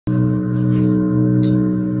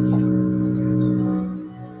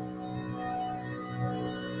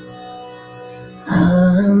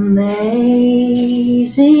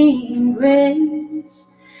Amazing grace,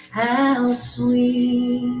 how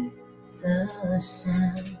sweet the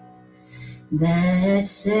sound that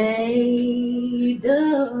saved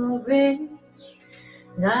a wretch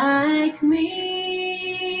like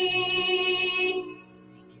me.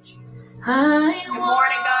 I Good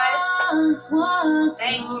morning, guys. was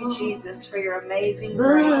Thank you, Jesus, for your amazing but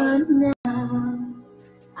grace. now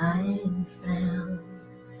I am found,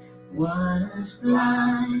 was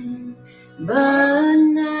blind, but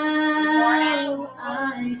now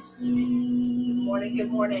I see. Good morning, good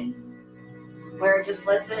morning. We're just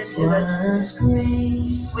listening to Was this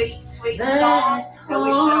grace sweet, sweet that song that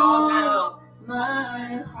we should all know.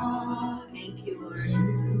 my heart Thank you, Lord. to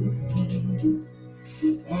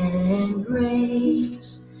fear, and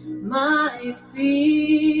grace my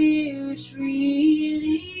fears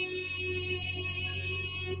relieve.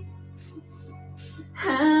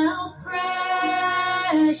 How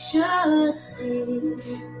precious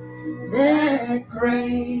is that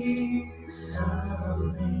grace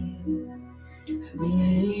of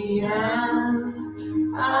the hour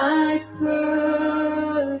I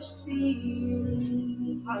first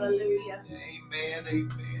believed. Hallelujah. Amen,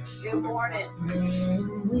 amen. Good morning.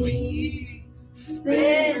 When we've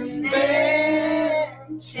been there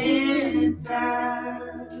 10,000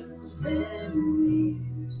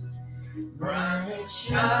 years, bright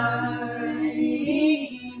shining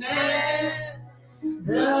as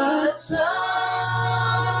the sun,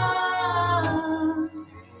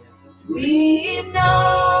 we've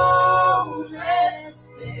known less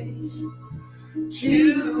days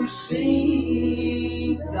to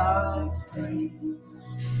sing God's praise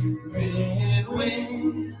than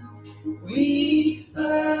when we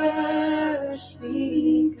first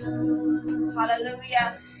begun.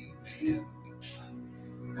 Hallelujah.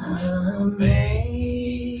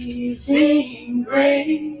 Amazing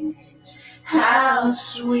grace, how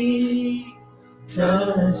sweet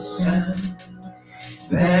the sound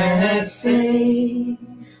that saved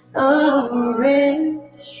a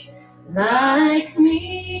wretch like me.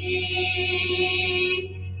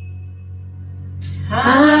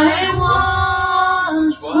 I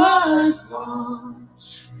once was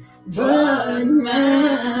lost, but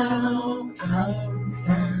now I'm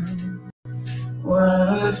found,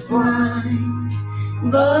 was blind,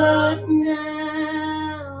 but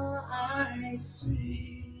now I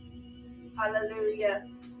see. Hallelujah.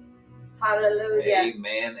 Hallelujah.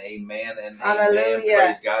 Amen, amen, and Hallelujah. amen.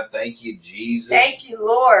 Praise God. Thank you, Jesus. Thank you,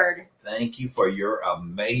 Lord. Thank you for your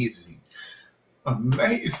amazing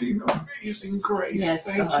grace. Yes,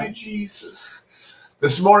 Thank God. you, Jesus.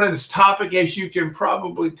 This morning's topic, as you can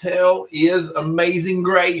probably tell, is amazing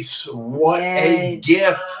grace. What a Yes.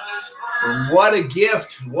 gift. What a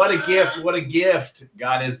gift. What a gift. What a gift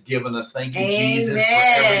God has given us. Thank you, Jesus, for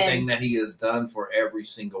Amen. everything that he has done for every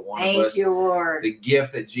single one of Thank us. you, Lord. The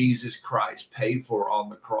gift that Jesus Christ paid for on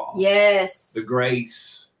the cross. Yes. The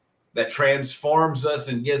grace that transforms us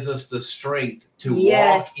and gives us the strength to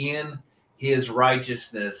Yes. walk in his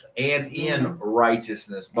righteousness and in Amen.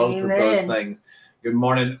 righteousness. Both Amen. of those things. Good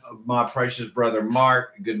morning, my precious brother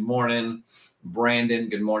Mark. Good morning, Brandon.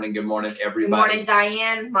 Good morning, everybody. Good morning,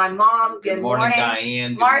 Diane, my mom. Good morning,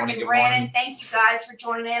 Diane. Good Mark morning, and good Brandon, morning. thank you guys for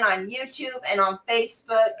joining in on YouTube and on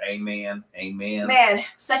Facebook. Amen. Amen. Man,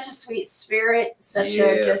 such a sweet spirit, such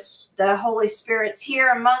Yes. a just the Holy Spirit's here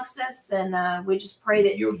amongst us, and we just pray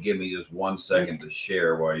that You'll give me just 1 second to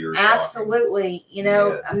share while you're talking. absolutely, you know,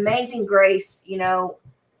 Yes. amazing grace. You know,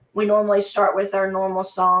 we normally start with our normal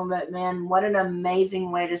song, but man, what an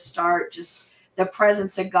amazing way to start. Just the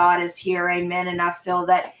presence of God is here. Amen. And I feel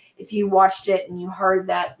that if you watched it and you heard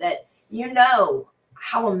that you know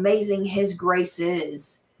how amazing his grace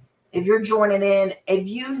is. If you're joining in, if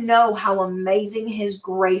you know how amazing his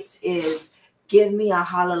grace is, give me a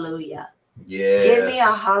hallelujah. Yes. Give me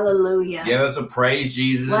a hallelujah. Give us a praise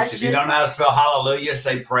Jesus. Let's If you don't know how to spell hallelujah,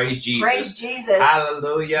 say praise Jesus. Praise Jesus.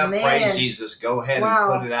 Hallelujah. Man. Praise Jesus. Go ahead Wow.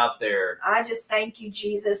 and put it out there. I just thank you,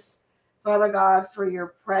 Jesus, Father God, for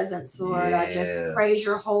your presence, Lord. I just Yes. praise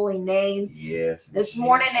your holy name. Yes. This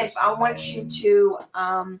morning, if I want you to,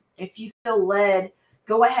 if you feel led,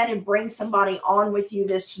 go ahead and bring somebody on with you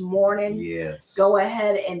this morning. Yes. Go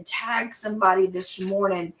ahead and tag somebody this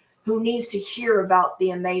morning who needs to hear about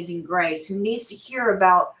the amazing grace, who needs to hear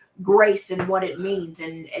about grace and what it means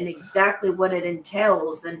and exactly what it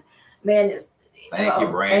entails. And man, Thank you,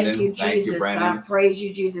 Brandon. Thank you, Jesus. Brandon. I praise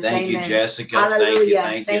you, Jesus. Thank Amen. you, Jessica.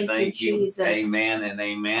 Hallelujah. Thank you. Jesus. Amen and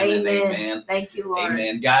amen, Amen. and amen. Thank you, Lord.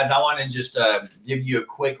 Amen. Guys, I want to just give you a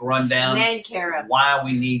quick rundown Amen, Kara. why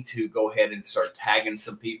we need to go ahead and start tagging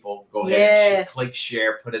some people. Go ahead and click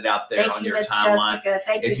share, put it out there on your timeline. Jessica.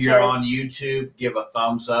 Thank you, if you're on YouTube, give a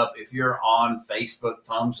thumbs up. If you're on Facebook,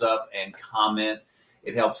 thumbs up and comment.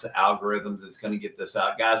 It helps the algorithms. It's going to get this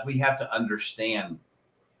out. Guys, we have to understand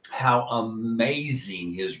how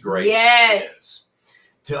amazing his grace is.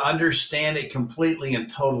 To understand it completely and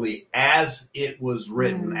totally as it was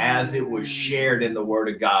written, as it was shared in the Word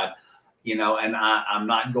of God. You know, and I'm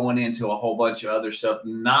not going into a whole bunch of other stuff.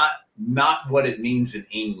 Not what it means in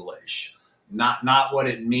English. Not what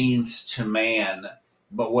it means to man,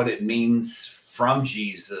 but what it means from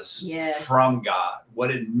Jesus, from God. What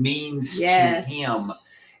it means to him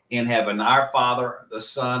in heaven. Our Father, the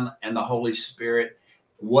Son, and the Holy Spirit.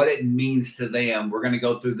 What it means to them. We're going to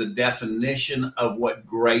go through the definition of what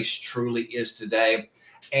grace truly is today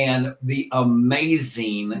and the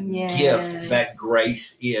amazing gift that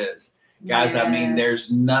grace is. Guys, I mean,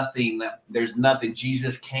 there's nothing.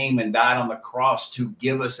 Jesus came and died on the cross to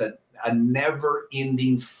give us a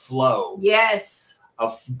never-ending flow.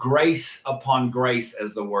 Of grace upon grace,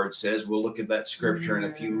 as the word says. We'll look at that scripture in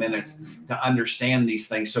a few minutes to understand these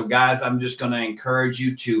things. So, guys, I'm just going to encourage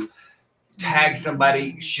you to tag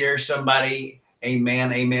somebody, share somebody.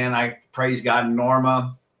 Amen. Amen. I praise God.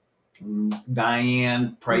 Norma,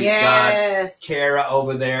 Diane, praise God. Kara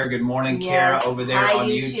over there. Good morning, Kara over there on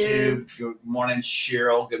YouTube. Good morning,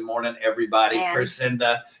 Cheryl. Good morning, everybody.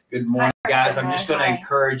 Crescenda. Good morning, guys. I'm just going to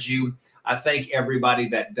encourage you. I thank everybody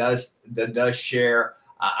that does share.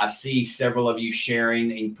 I see several of you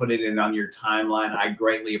sharing and put it in on your timeline. I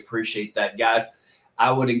greatly appreciate that, guys.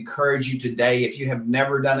 I would encourage you today, if you have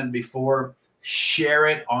never done it before, share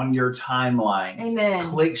it on your timeline. Amen.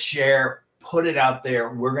 Click share, put it out there.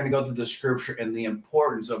 We're going to go through the scripture and the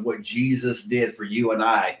importance of what Jesus did for you and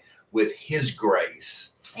I with his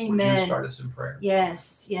grace. Amen. Would you start us in prayer?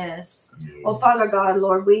 Yes. Well, Father God,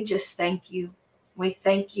 Lord, we just thank you. We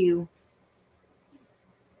thank you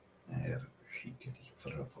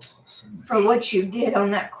for what you did on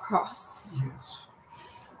that cross.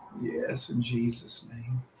 Yes, in Jesus'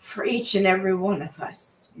 name. For each and every one of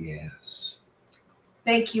us. Yes.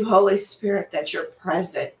 Thank you, Holy Spirit, that you're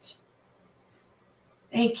present.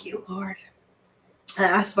 Thank you, Lord. I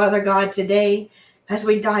ask, Father God, today, as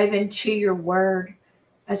we dive into your word,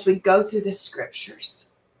 as we go through the scriptures,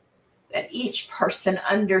 that each person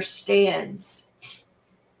understands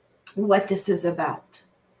what this is about.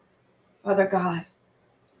 Father God,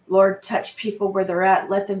 Lord, touch people where they're at.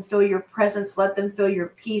 Let them feel your presence. Let them feel your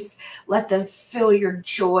peace. Let them feel your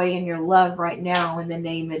joy and your love right now in the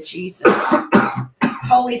name of Jesus.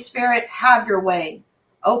 Holy Spirit, have your way.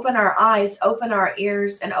 Open our eyes, open our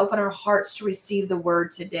ears, and open our hearts to receive the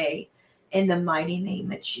word today in the mighty name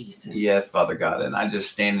of Jesus. Yes, Father God. And I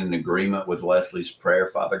just stand in agreement with Leslie's prayer,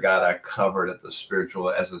 Father God. I cover it as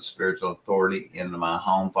a spiritual authority in my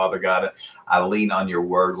home, Father God. I lean on your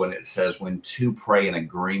word when it says, when two pray in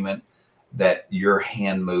agreement, that your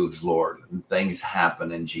hand moves, Lord, and things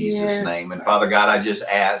happen in Jesus' name. And Father God, I just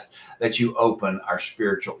ask that you open our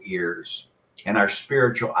spiritual ears and our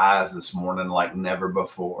spiritual eyes this morning like never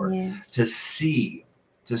before, to see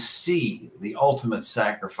the ultimate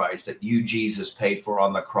sacrifice that you, Jesus, paid for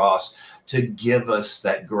on the cross, to give us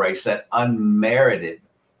that grace, that unmerited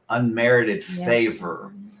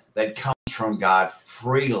favor that comes from God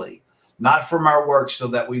freely, not from our works so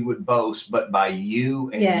that we would boast, but by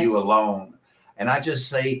you and you alone. And I just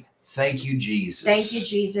say, thank you, Jesus. Thank you,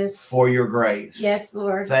 Jesus, for your grace. Yes,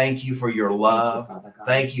 Lord. Thank you for your love.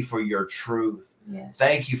 Thank you for your truth. Yes.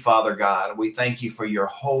 Thank you, Father God. We thank you for your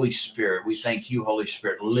Holy Spirit. We thank you, Holy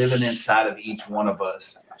Spirit, living inside of each one of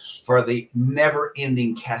us, for the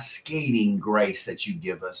never-ending cascading grace that you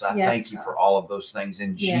give us. I thank you for all of those things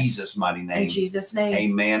in Jesus' mighty name. In Jesus' name.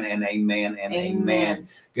 Amen and amen and amen.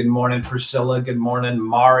 Good morning, Priscilla. Good morning,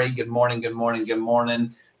 Mari. Good morning, good morning, good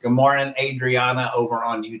morning. Good morning, Adriana, over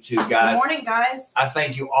on YouTube, guys. Good morning, guys. I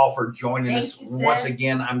thank you all for joining us. Once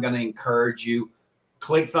again, I'm going to encourage you,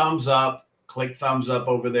 click thumbs up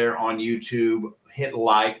over there on YouTube. Hit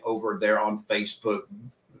like over there on Facebook.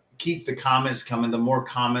 Keep the comments coming. The more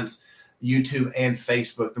comments, YouTube and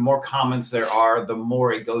Facebook, the more comments there are, the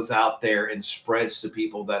more it goes out there and spreads to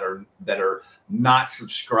people that are not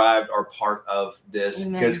subscribed or part of this.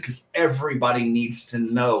 Because everybody needs to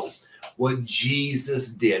know what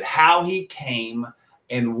Jesus did, how he came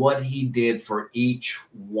and what he did for each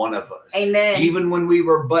one of us. Amen. Even when we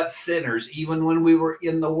were but sinners, even when we were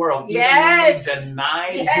in the world, Yes. even when we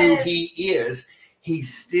denied Yes. who he is, he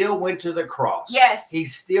still went to the cross. Yes. He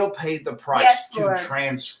still paid the price Yes, to Lord.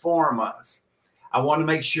 transform us. I want to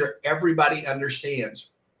make sure everybody understands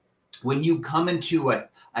when you come into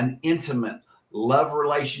an intimate love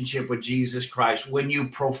relationship with Jesus Christ, when you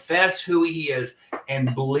profess who he is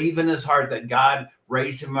and believe in his heart that God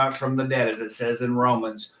raised him up from the dead, as it says in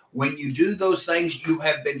Romans, when you do those things, you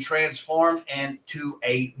have been transformed into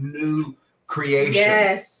a new creation.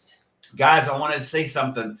 Yes. Guys, I want to say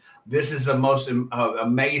something. This is the most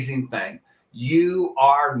amazing thing. You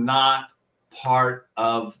are not part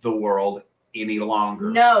of the world any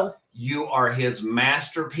longer. No. You are his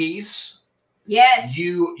masterpiece. Yes.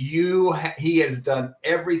 He has done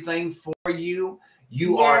everything for you.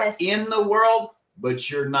 You Yes. are in the world, but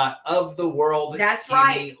you're not of the world That's any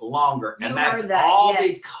right. longer. You And that's heard that, all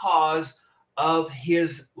yes. because of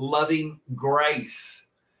his loving grace.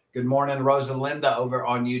 Good morning, Rosalinda over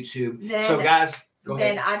on YouTube. Then- So guys, go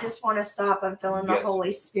Then ahead. I just want to stop and feeling the Yes.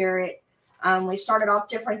 Holy Spirit. We started off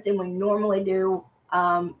different than we normally do.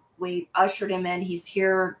 We ushered him in. He's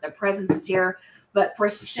here. The presence is here. But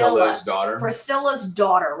Priscilla's daughter. Priscilla's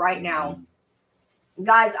daughter right now.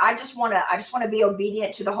 Guys, I just want to be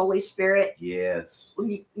obedient to the Holy Spirit. Yes.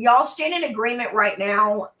 Y'all stand in agreement right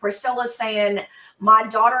now. Priscilla's saying, my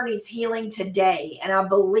daughter needs healing today, and I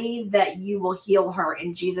believe that you will heal her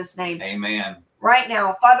in Jesus' name. Amen. Right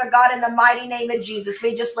now, Father God, in the mighty name of Jesus,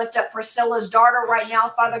 we just lift up Priscilla's daughter right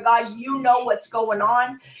now. Father God, you know what's going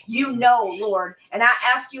on. You know, Lord. And I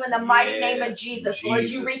ask you in the mighty name of Jesus, Lord,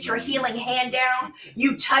 you reach your healing hand down.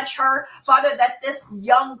 You touch her. Father, that this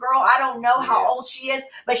young girl, I don't know how old she is,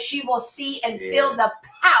 but she will see and feel the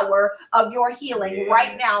power of your healing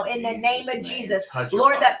right now in the name of Jesus.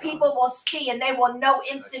 Lord, that people will see and they will know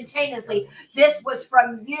instantaneously this was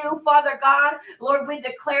from you, Father God. Lord, we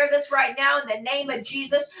declare this right now in the name of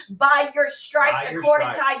Jesus, by your stripes,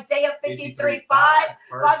 according to Isaiah 53:5.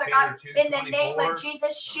 Father God, in the name of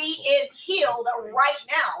Jesus, she is healed right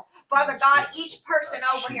now. Father God, each person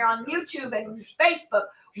over here on YouTube and Facebook,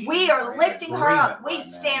 we are lifting her up. We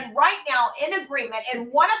stand right now in agreement in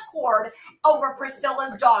one accord over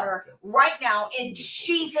Priscilla's daughter right now in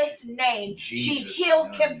Jesus' name. She's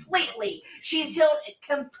healed completely. She's healed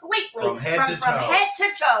completely from head to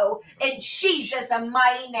toe in Jesus'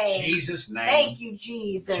 mighty name. Jesus' name. Thank you,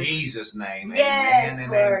 Jesus. Jesus' name. Yes, amen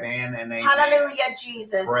and Lord. amen and amen. Hallelujah,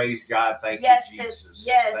 Jesus. Praise God. Thank Yes, you, Jesus.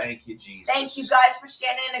 yes. Thank you, Jesus. Thank you guys for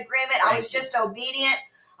standing in agreement. I Thank was just obedient.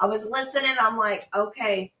 I was listening. I'm like,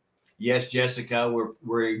 okay. Yes, Jessica,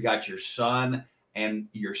 we got your son and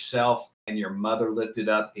yourself and your mother lifted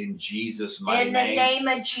up in Jesus' mighty name. In the name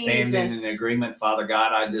of Jesus. Standing in agreement, Father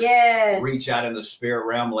God, I just reach out in the spirit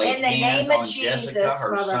realm, lay hands on Jessica,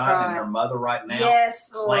 her Father son, God. and her mother right now.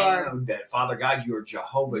 Yes, Lord. Claim that, Father God, you are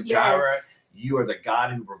Jehovah Jireh. You are the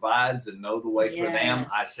God who provides and know the way for them.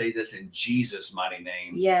 I say this in Jesus' mighty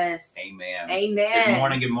name. Yes. Amen. Amen. Good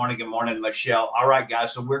morning, good morning, good morning, Michelle. All right,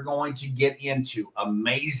 guys. So we're going to get into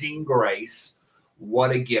amazing grace.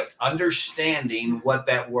 What a gift. Understanding what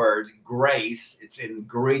that word grace, it's in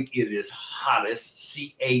Greek, it is charis,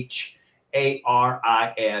 C-H-A-R-I-S.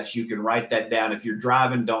 You can write that down. If you're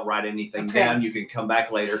driving, don't write anything down. You can come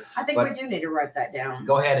back later. I think we do need to write that down.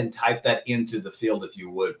 Go ahead and type that into the field if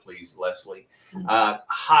you would, please, Leslie.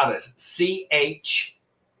 Charis, C-H-A-R-I-S.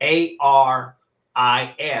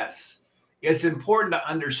 It's important to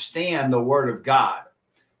understand the word of God.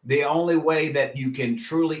 The only way that you can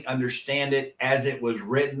truly understand it as it was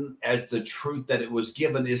written, as the truth that it was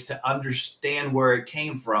given, is to understand where it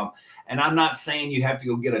came from. And I'm not saying you have to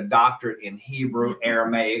go get a doctorate in Hebrew,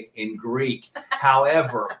 Aramaic, and Greek.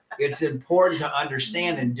 However, it's important to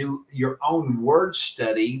understand and do your own word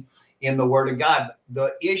study in the Word of God.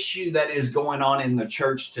 The issue that is going on in the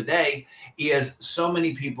church today is so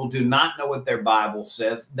many people do not know what their Bible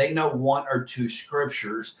says. They know one or two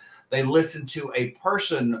scriptures. They listen to a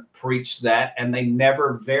person preach that, and they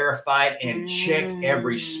never verified and checked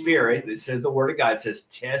every spirit. It says the Word of God says,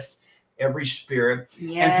 test every spirit.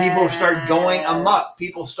 And people start going amok.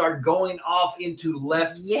 People start going off into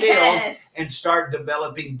left field and start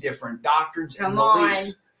developing different doctrines and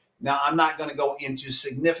beliefs. Now, I'm not going to go into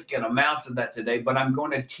significant amounts of that today, but I'm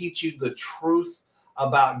going to teach you the truth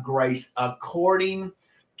about grace according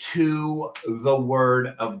to the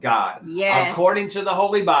Word of God. According to the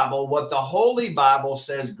Holy Bible, what the Holy Bible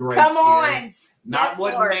says grace is. Not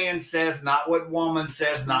what man says, not what woman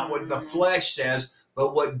says, not what the flesh says,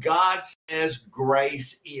 but what God says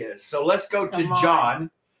grace is. So let's go to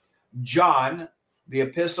John the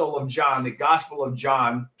Epistle of John, the Gospel of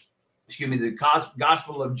John, the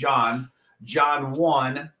Gospel of John, John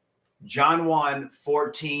 1,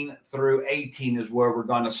 14 through 18 is where we're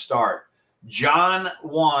going to start. John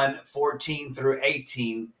 1, 14 through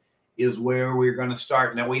 18 is where we're going to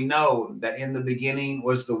start. Now, we know that in the beginning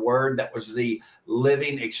was the Word, that was the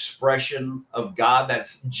living expression of God.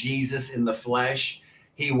 That's Jesus in the flesh.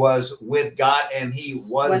 He was with God and he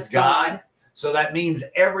was God. So that means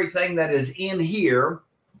everything that is in here,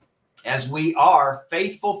 as we are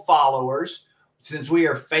faithful followers, since we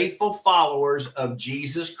are faithful followers of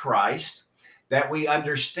Jesus Christ, that we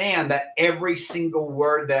understand that every single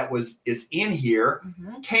word that is in here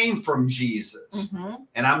came from Jesus.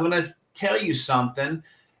 And I'm going to tell you something.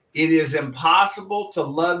 It is impossible to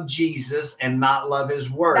love Jesus and not love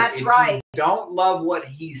his word. That's right. If you don't love what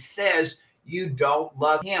he says, you don't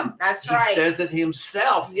love him. That's he right. He says it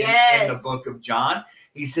himself in the book of John.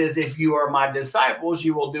 He says, if you are my disciples,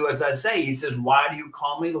 you will do as I say. He says, why do you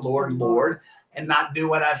call me Lord, Lord, and not do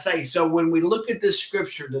what I say? So when we look at this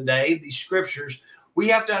scripture today, these scriptures, we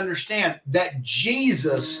have to understand that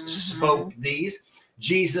Jesus spoke these.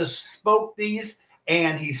 Jesus spoke these,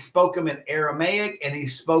 and he spoke them in Aramaic, and he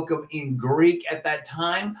spoke them in Greek at that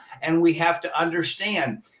time. And we have to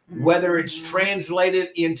understand whether it's translated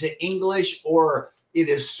into English or it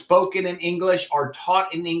is spoken in English or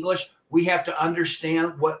taught in English. We have to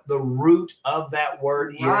understand what the root of that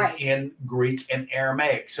word is in Greek and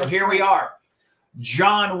Aramaic. So here we are.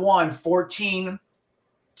 John 1, 14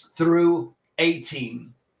 through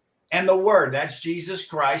 18. And the Word, that's Jesus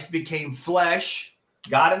Christ, became flesh,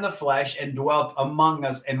 God in the flesh, and dwelt among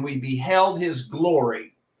us, and we beheld his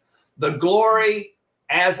glory. The glory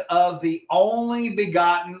as of the only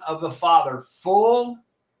begotten of the Father, full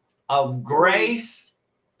of grace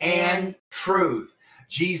and truth.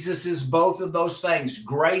 Jesus is both of those things.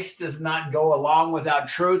 Grace does not go along without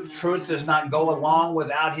truth. Truth does not go along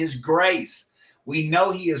without his grace. We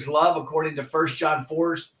know he is love according to 1 John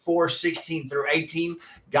 4, 16 through 18.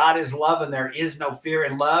 God is love and there is no fear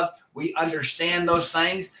in love. We understand those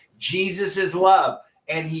things. Jesus is love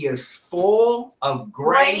and he is full of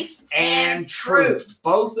grace and truth.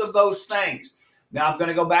 Both of those things. Now I'm going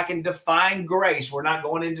to go back and define grace. We're not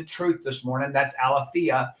going into truth this morning. That's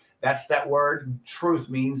aletheia. That's that word truth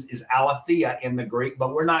means is aletheia in the Greek,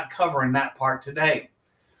 but we're not covering that part today.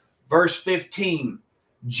 Verse 15.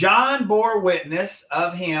 John bore witness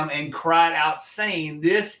of him and cried out, saying,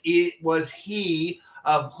 this it was he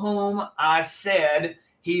of whom I said,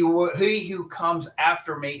 he who comes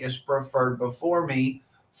after me is preferred before me,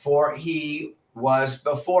 for he was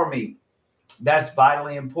before me. That's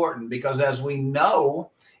vitally important because as we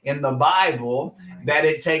know in the Bible that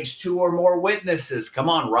it takes two or more witnesses. Come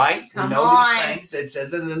on, right? We know these things. It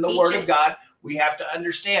says it in the Word of God. We have to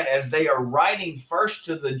understand as they are writing first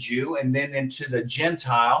to the Jew and then into the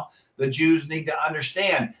Gentile, the Jews need to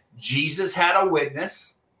understand Jesus had a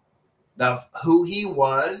witness of who he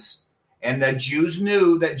was, and the Jews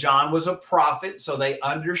knew that John was a prophet, so they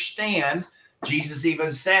understand. Jesus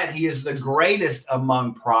even said he is the greatest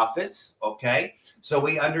among prophets, okay? So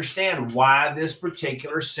we understand why this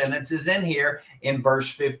particular sentence is in here in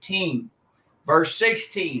verse 15. Verse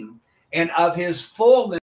 16, and of his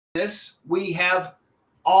fullness we have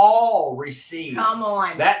all received. Come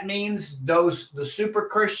on. That means the super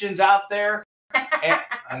Christians out there, and,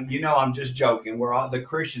 I'm just joking. We're all the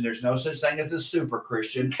Christian. There's no such thing as a super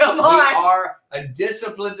Christian. Come on. We are a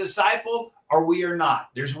disciplined disciple or we are not.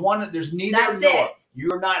 There's neither That's nor. it.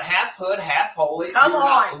 You're not half hood, half holy. Come You're on.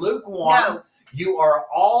 not lukewarm. No. You are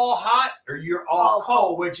all hot or you're all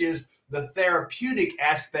cold, which is the therapeutic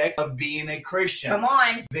aspect of being a Christian. Come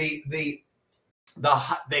on. The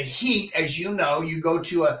heat, as you know, you go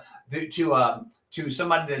to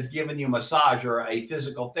somebody that's giving you a massage or a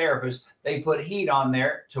physical therapist, they put heat on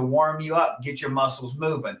there to warm you up, get your muscles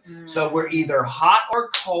moving. So we're either hot or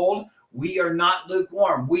cold. We are not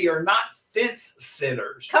lukewarm. We are not fence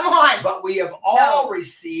sitters. Come on. But we have all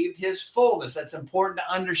received his fullness. That's important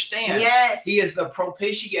to understand. Yes. He is the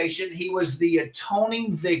propitiation. He was the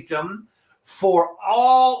atoning victim for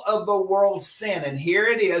all of the world's sin. And here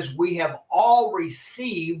it is. We have all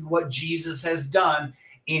received what Jesus has done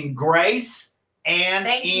in grace and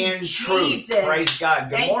in truth. Praise God.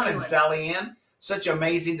 Good morning, Sally Ann. Such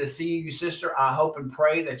amazing to see you, sister. I hope and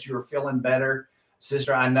pray that you're feeling better.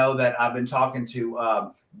 Sister, I know that I've been talking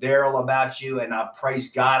to Daryl about you, and I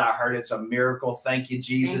praise God. I heard it's a miracle. Thank you,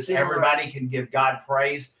 Jesus. Everybody can give God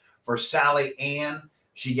praise for Sally Ann.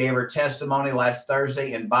 She gave her testimony last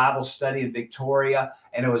Thursday in Bible study in Victoria,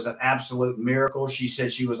 and it was an absolute miracle. She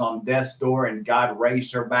said she was on death's door, and God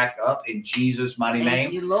raised her back up in Jesus' mighty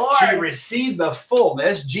name. Thank you, Lord. She received the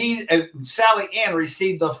fullness. Sally Ann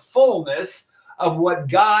received the fullness of what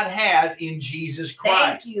God has in Jesus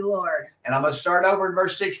Christ. Thank you, Lord. And I'm going to start over in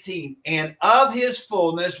verse 16. And of his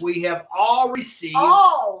fullness we have all received,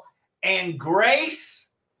 and grace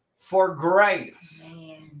for grace.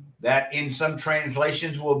 Man. That in some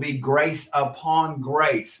translations will be grace upon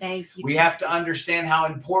grace. Thank you. We have to understand how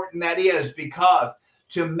important that is, because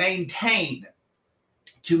to maintain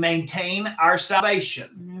our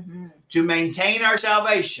salvation, to maintain our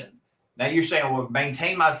salvation. Now you're saying, well,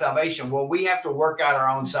 maintain my salvation. Well, we have to work out our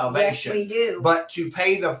own salvation. Yes, we do. But to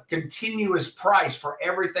pay the continuous price for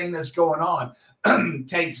everything that's going on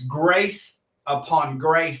takes grace upon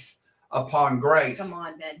grace upon grace. Come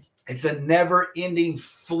on, Ben. It's a never-ending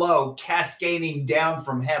flow cascading down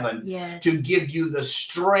from heaven to give you the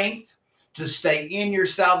strength to stay in your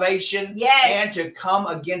salvation and to come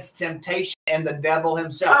against temptation and the devil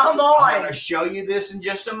himself. Come on. I'm going to show you this in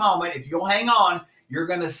just a moment. If you'll hang on, you're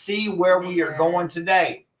going to see where we are going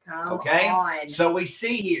today. Come on. So we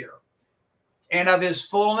see here, and of his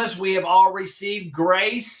fullness we have all received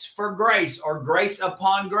grace for grace, or grace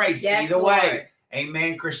upon grace. Either way.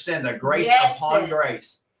 Amen, Crescenda. Grace upon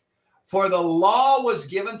grace. For the law was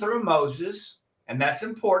given through Moses, and that's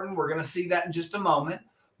important. We're going to see that in just a moment.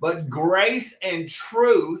 But grace and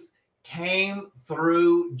truth came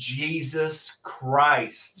through Jesus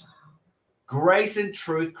Christ. Grace and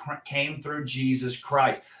truth came through Jesus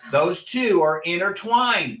Christ. Those two are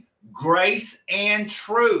intertwined, grace and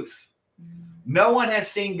truth. No one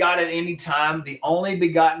has seen God at any time. The only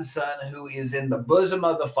begotten Son, who is in the bosom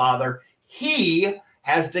of the Father, he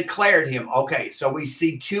has declared him. Okay, so we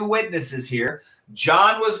see two witnesses here.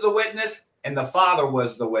 John was the witness and the Father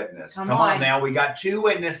was the witness. Come on now, we got two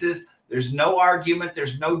witnesses. There's no argument.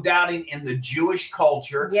 There's no doubting in the Jewish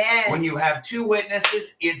culture. When you have two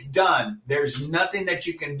witnesses, it's done. There's nothing that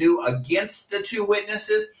you can do against the two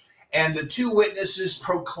witnesses. And the two witnesses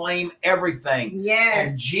proclaim everything.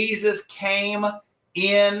 And Jesus came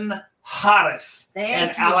in Charis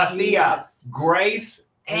and Aletheia, grace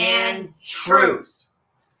and truth.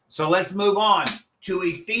 So let's move on to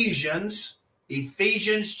Ephesians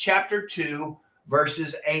chapter 2,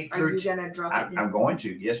 verses 8 through 10. Are you going to drop it down? I'm going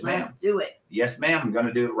to. Yes, ma'am. Let's do it. Yes, ma'am. I'm going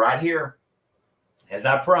to do it right here. As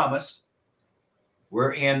I promised,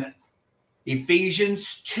 we're in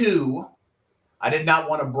Ephesians 2. I did not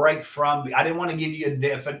want to break from, I didn't want to give you a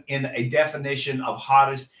definition of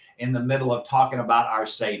Charis in the middle of talking about our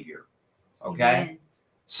Savior. Okay? Amen.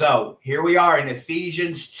 So here we are in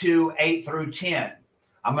Ephesians 2, 8 through 10.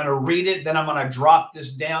 I'm going to read it, then I'm going to drop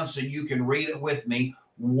this down so you can read it with me,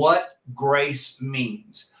 what grace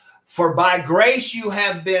means. For by grace you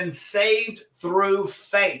have been saved through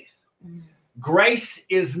faith. Grace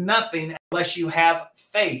is nothing unless you have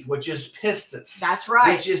faith, which is pistis. That's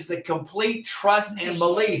right. Which is the complete trust and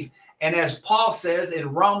belief. And as Paul says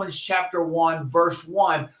in Romans chapter 1, verse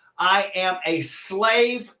 1, I am a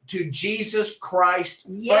slave to Jesus Christ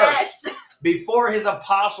first. Before his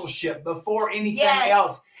apostleship, before anything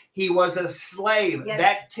else, he was a slave.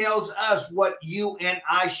 That tells us what you and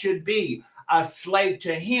I should be. A slave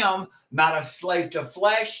to him, not a slave to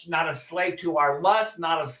flesh, not a slave to our lust,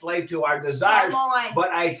 not a slave to our desires, but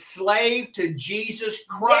a slave to Jesus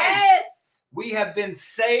Christ. We have been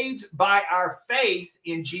saved by our faith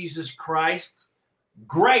in Jesus Christ.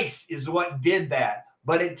 Grace is what did that.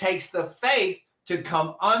 But it takes the faith to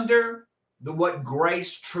come under what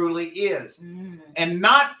grace truly is. And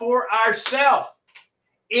not for ourselves.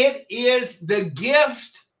 It is the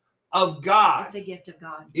gift of God. It's a gift of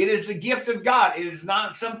God. It is the gift of God. It is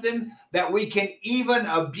not something that we can even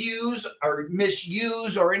abuse or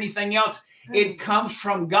misuse or anything else. It comes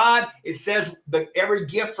from God. It says that every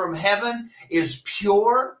gift from heaven is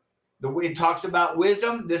pure. The way it talks about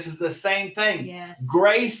wisdom, this is the same thing.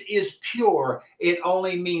 Grace is pure. It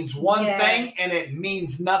only means one thing, and it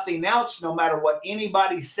means nothing else, no matter what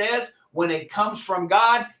anybody says. When it comes from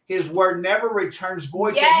God, his word never returns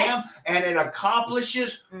void to him, and it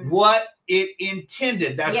accomplishes what it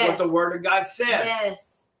intended. That's what the word of God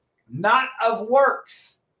says. Not of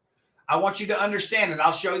works. I want you to understand, and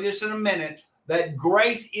I'll show you this in a minute, that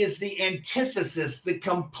grace is the antithesis, the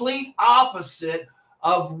complete opposite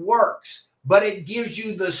of works, but it gives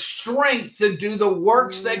you the strength to do the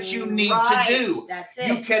works that you need to do. That's it.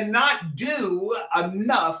 You cannot do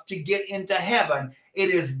enough to get into heaven. It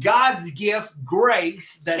is God's gift,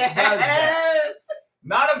 grace, that does that.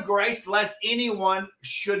 Not of grace, lest anyone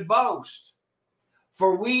should boast.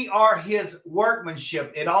 For we are his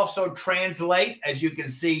workmanship. It also translates, as you can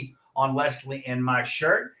see on Leslie in my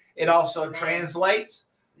shirt, it also translates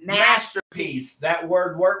masterpiece. That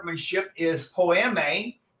word workmanship is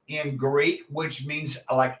poeme in Greek, which means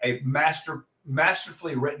like a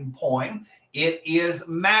masterfully written poem. It is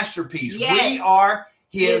masterpiece. Yes. We are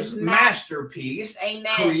His his masterpiece,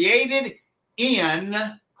 Amen. created in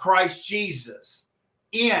Christ Jesus.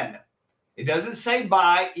 In. It doesn't say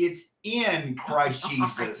by, it's in Christ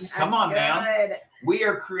Jesus. Come on now. Good. We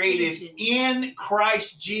are created Teaching. in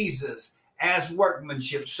Christ Jesus as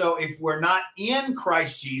workmanship. So if we're not in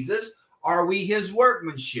Christ Jesus, are we his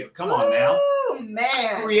workmanship? Come on now. Ooh,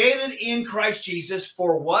 man. Created in Christ Jesus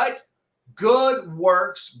for what? Good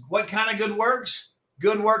works. What kind of good works?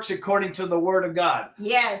 Good works according to the word of God.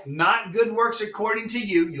 Yes. Not good works according to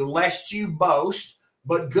you, lest you boast,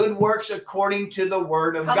 but good works according to the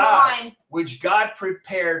word of Come God, on. which God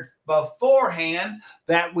prepared beforehand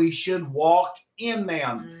that we should walk in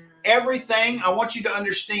them. Everything, I want you to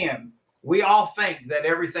understand, we all think that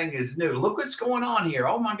everything is new. Look what's going on here.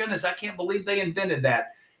 Oh my goodness, I can't believe they invented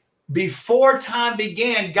that. Before time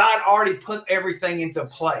began, God already put everything into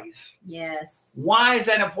place. Yes. Why is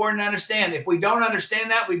that important to understand? If we don't understand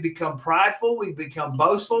that, we become prideful, we become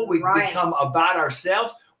boastful, we Right. become about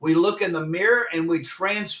ourselves. We look in the mirror and we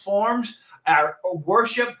transform our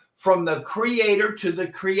worship from the creator to the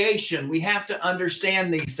creation. We have to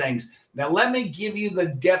understand these things. Now, let me give you the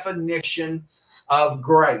definition of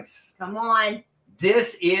grace. Come on.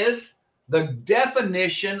 This is the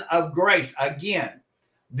definition of grace. Again,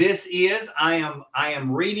 this is, I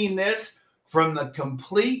am reading this from the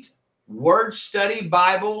Complete Word Study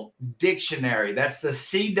Bible Dictionary. That's the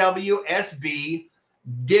CWSB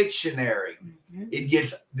Dictionary. Mm-hmm. It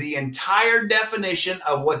gets the entire definition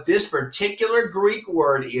of what this particular Greek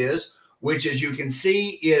word is, which, as you can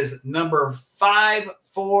see, is number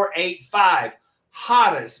 5485.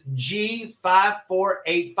 Hottest,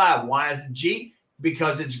 G5485. Why is it G?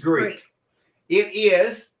 Because it's Greek. It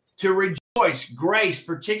is to rejoice, grace,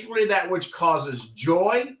 particularly that which causes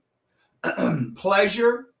joy,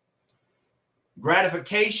 pleasure,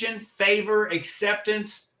 gratification, favor,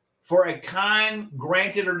 acceptance, for a kind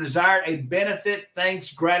granted or desired, a benefit,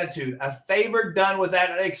 thanks, gratitude, a favor done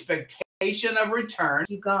without expectation of return,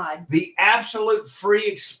 You God. the absolute free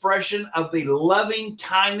expression of the loving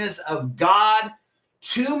kindness of God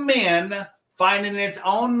to men, finding its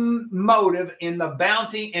own motive in the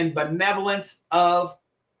bounty and benevolence of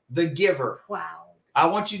the giver. Wow. I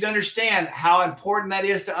want you to understand how important that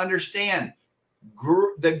is to understand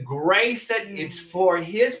the grace that it's for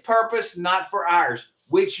his purpose, not for ours,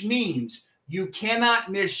 which means you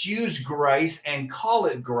cannot misuse grace and call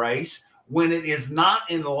it grace when it is not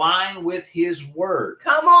in line with his word.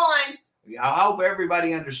 Come on. I hope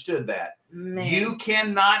everybody understood that. Man. You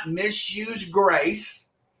cannot misuse grace,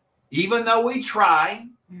 even though we try.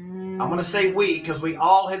 I'm going to say we, because we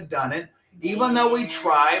all have done it. Even though we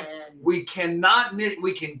try, we can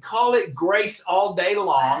call it grace all day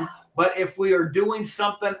long. Wow. But if we are doing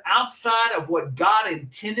something outside of what God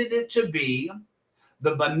intended it to be,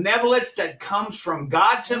 the benevolence that comes from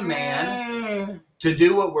God to man to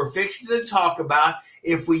do what we're fixing to talk about,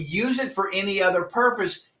 if we use it for any other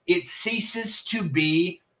purpose, it ceases to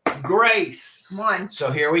be grace. Come on. So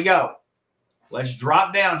here we go. Let's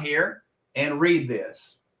drop down here and read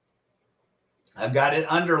this. I've got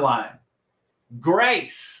it underlined.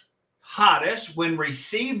 Grace, hottest, when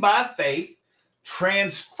received by faith,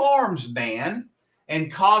 transforms man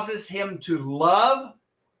and causes him to love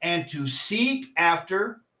and to seek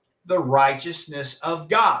after the righteousness of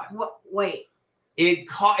God. Wait. It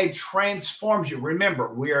transforms you.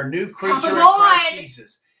 Remember, we are a new creature Come in Christ on.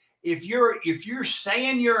 Jesus. If you're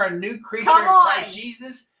saying you're a new creature Come in Christ on.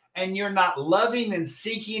 Jesus and you're not loving and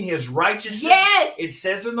seeking his righteousness, Yes. it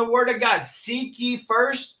says in the word of God, seek ye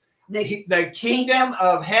first The the kingdom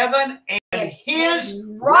of heaven and his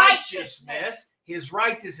righteousness. His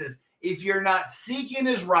righteousness. If you're not seeking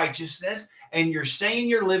his righteousness and you're saying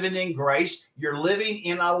you're living in grace, you're living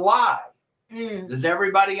in a lie. Does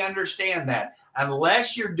everybody understand that?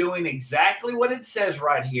 Unless you're doing exactly what it says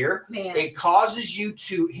right here, Man. it causes you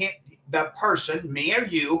to hit the person, me or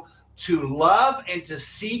you, to love and to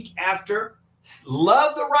seek after,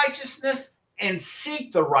 love the righteousness and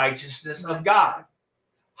seek the righteousness of God.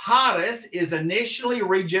 Hottest is initially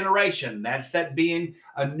regeneration. That's that being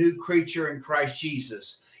a new creature in Christ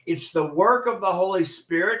Jesus. It's the work of the Holy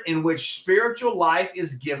Spirit in which spiritual life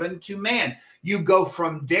is given to man. You go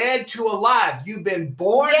from dead to alive. You've been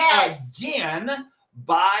born again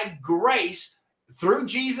by grace through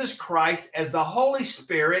Jesus Christ as the Holy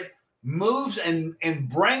Spirit moves and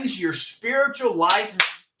brings your spiritual life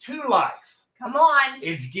to life. Come on.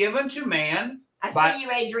 It's given to man. I see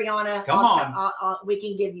you, Adriana. Come on. We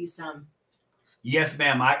can give you some. Yes,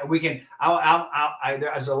 ma'am.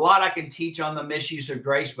 There's a lot I can teach on the misuse of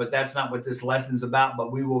grace, but that's not what this lesson's about.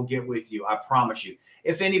 But we will get with you. I promise you.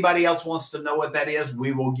 If anybody else wants to know what that is,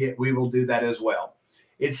 we will do that as well.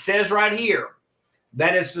 It says right here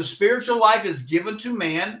that it's the spiritual life is given to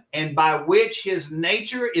man, and by which his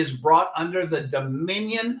nature is brought under the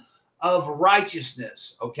dominion of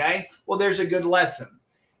righteousness. Okay? Well, there's a good lesson.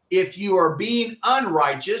 If you are being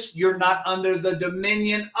unrighteous, you're not under the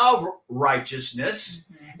dominion of righteousness.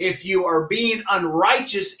 If you are being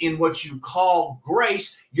unrighteous in what you call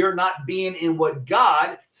grace, you're not being in what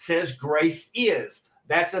God says grace is.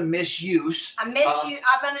 That's a misuse. I'm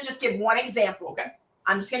going to just give one example. Okay.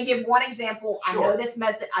 I'm just going to give one example. Sure. I know this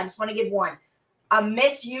message. I just want to give one. A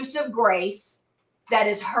misuse of grace that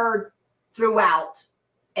is heard throughout,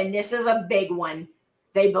 and this is a big one.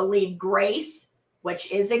 They believe grace,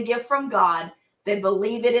 which is a gift from God. They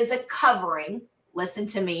believe it is a covering. Listen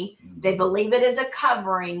to me. They believe it is a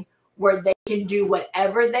covering where they can do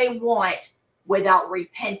whatever they want without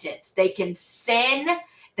repentance. They can sin,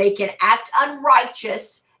 they can act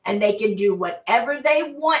unrighteous, and they can do whatever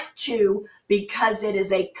they want to because it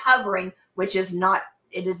is a covering, which is not,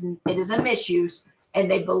 it is a misuse, and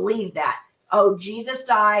they believe that. Oh, Jesus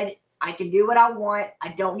died. I can do what I want. I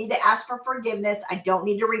don't need to ask for forgiveness. I don't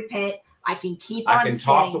need to repent. I can keep on sinning. I can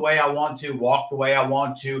talk the way I want to, walk the way I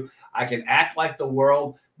want to. I can act like the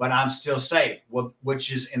world, but I'm still saved. Well,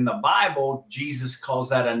 which is in the Bible, Jesus calls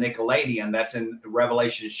that a Nicolaitean. That's in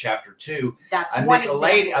Revelation chapter 2. That's one example.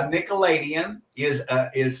 A Nicolaitean is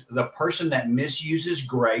the person that misuses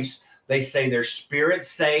grace. They say their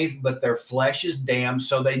spirit's saved, but their flesh is damned.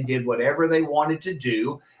 So they did whatever they wanted to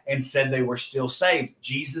do and said they were still saved.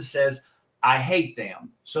 Jesus says, I hate them.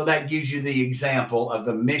 So that gives you the example of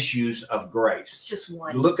the misuse of grace. It's just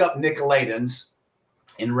one. Look up Nicolaitans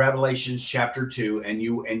in Revelation chapter 2, and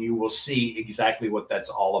you will see exactly what that's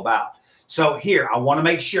all about. So here, I want to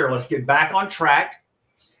make sure, let's get back on track.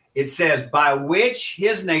 It says, by which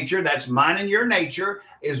his nature, that's mine and your nature,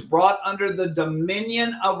 is brought under the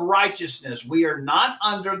dominion of righteousness. We are not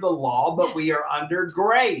under the law, but we are under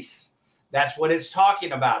grace. That's what it's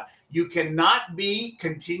talking about. You cannot be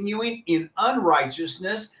continuing in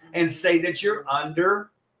unrighteousness and say that you're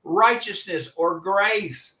under righteousness or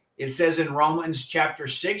grace. It says in Romans chapter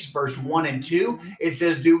 6, verse 1 and 2, it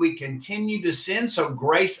says, do we continue to sin so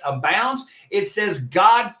grace abounds? It says,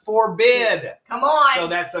 God forbid. Come on. So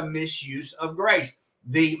that's a misuse of grace.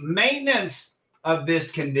 The maintenance of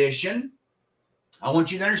this condition, I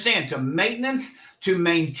want you to understand, to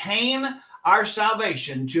maintain our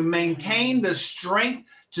salvation, to maintain the strength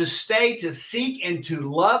to stay, to seek, and to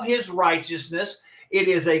love his righteousness. It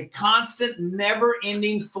is a constant,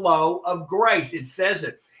 never-ending flow of grace. It says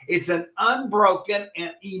it. It's an unbroken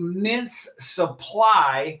and immense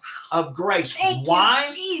supply of grace.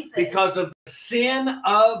 Why? Because of the sin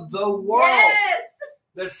of the world. Yes.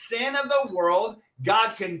 The sin of the world,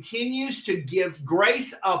 God continues to give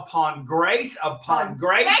grace upon grace upon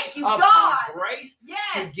grace upon grace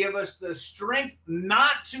to give us the strength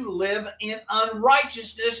not to live in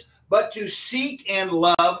unrighteousness, but to seek and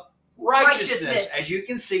love righteousness. As you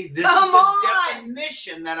can see, this is the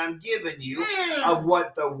definition that I'm giving you of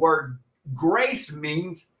what the word grace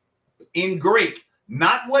means in Greek.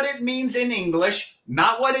 Not what it means in English,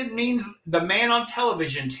 not what it means the man on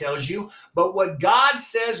television tells you, but what God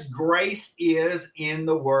says grace is in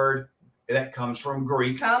the word that comes from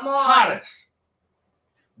Greek. Come on. Charis.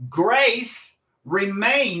 Grace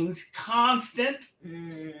remains constant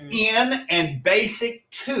in and basic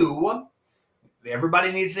to.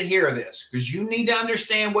 Everybody needs to hear this because you need to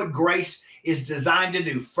understand what grace is designed to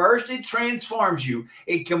do. First, it transforms you.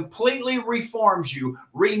 It completely reforms you,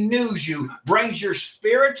 renews you, brings your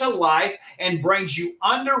spirit to life, and brings you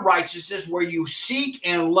under righteousness where you seek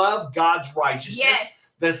and love God's righteousness.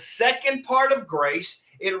 Yes. The second part of grace,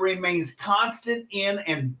 it remains constant in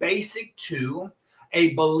and basic to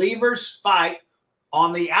a believer's fight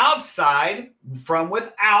on the outside from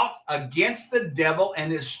without against the devil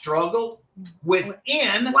and his struggle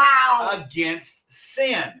within against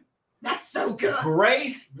sin. That's so good.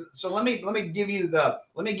 Grace. So let me give you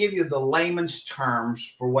the layman's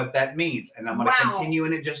terms for what that means, and I'm going to continue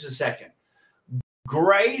in it just a second.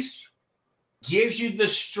 Grace gives you the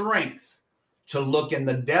strength to look in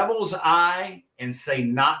the devil's eye and say,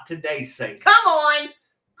 "Not today, Satan." Come on.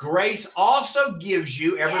 Grace also gives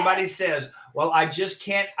you. Everybody says, "Well, I just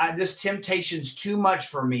can't. This temptation's too much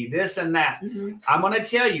for me. This and that." I'm going to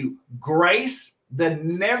tell you, grace the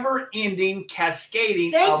never-ending,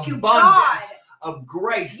 cascading Thank you, abundance God. of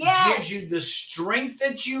grace Yes. gives you the strength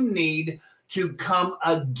that you need to come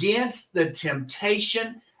against the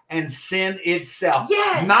temptation and sin itself.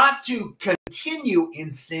 Yes. Not to continue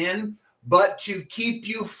in sin, but to keep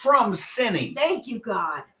you from sinning. Thank you,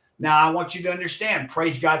 God. Now, I want you to understand,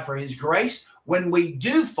 praise God for his grace. When we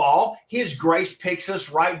do fall, his grace picks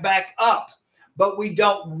us right back up. But we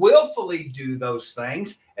don't willfully do those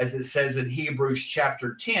things, as it says in Hebrews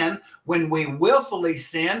chapter 10. When we willfully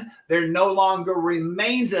sin, there no longer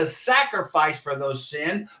remains a sacrifice for those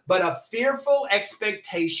sin, but a fearful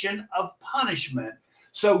expectation of punishment.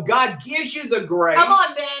 So God gives you the grace. Come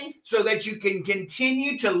on, Ben. So that you can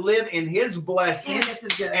continue to live in his blessings. This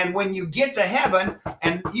is good. And when you get to heaven,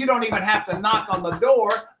 and you don't even have to knock on the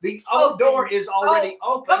door, the Open. door is already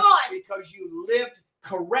open come on. because you lived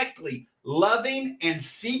correctly, loving and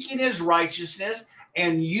seeking his righteousness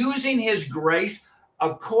and using his grace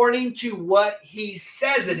according to what he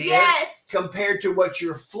says it Yes. is, compared to what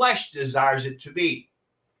your flesh desires it to be.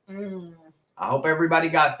 I hope everybody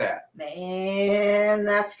got that. Man,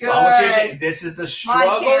 that's good. I want you to say, this is the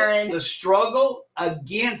Karen. struggle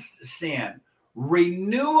against sin.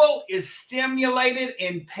 Renewal is stimulated,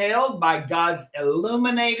 impelled by God's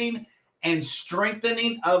illuminating and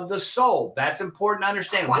strengthening of the soul. That's important to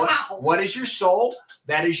understand. Wow. What is your soul?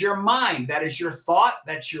 That is your mind. That is your thought.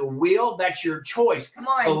 That's your will. That's your choice. Come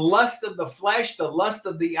on. The lust of the flesh, the lust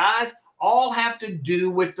of the eyes, all have to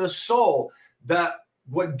do with the soul.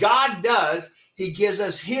 What God does, he gives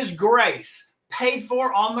us his grace paid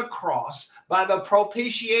for on the cross by the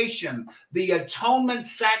propitiation, the atonement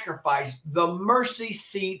sacrifice, the mercy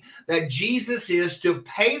seat that Jesus is to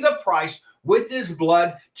pay the price with his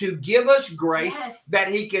blood to give us grace, Yes. that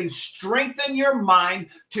he can strengthen your mind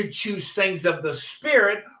to choose things of the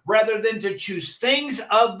spirit rather than to choose things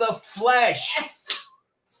of the flesh. Yes.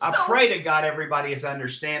 I pray to God everybody is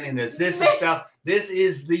understanding this. This is stuff. This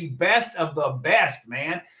is the best of the best,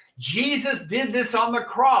 man. Jesus did this on the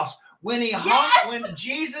cross. When he hung, Yes. when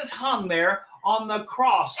Jesus hung there on the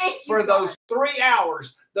cross Thank you, for God. those 3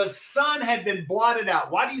 hours, the sun had been blotted out.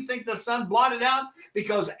 Why do you think the sun blotted out?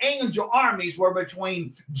 Because angel armies were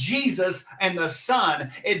between Jesus and the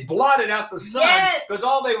sun. It blotted out the sun Yes. because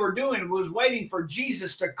all they were doing was waiting for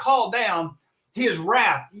Jesus to call down his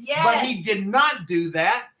wrath. Yes. But he did not do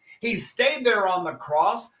that. He stayed there on the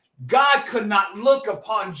cross. God could not look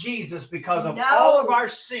upon Jesus because of No. all of our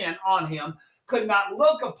sin on him, could not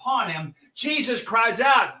look upon him. Jesus cries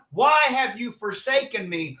out, "Why have you forsaken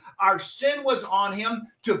me?" Our sin was on him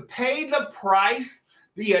to pay the price,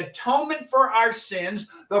 the atonement for our sins,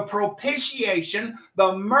 the propitiation,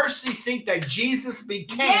 the mercy seat that Jesus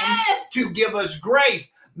became Yes. to give us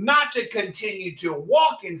grace. Not to continue to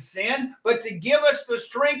walk in sin, but to give us the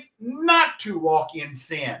strength not to walk in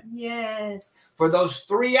sin Yes. for those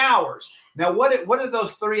 3 hours. Now, what did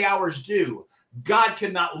those 3 hours do? God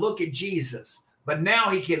could not look at Jesus, but now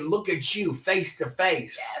he can look at you face to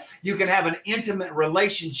face. Yes. You can have an intimate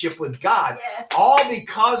relationship with God, Yes. all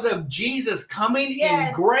because of Jesus coming Yes.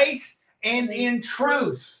 in grace and in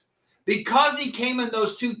truth. Because he came in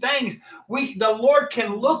those two things, the Lord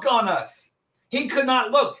can look on us. He could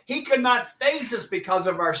not look. He could not face us because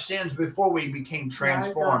of our sins before we became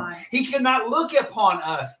transformed. My God. He could not look upon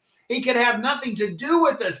us. He could have nothing to do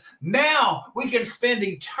with us. Now we can spend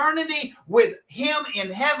eternity with him in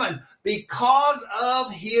heaven because of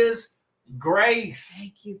his grace.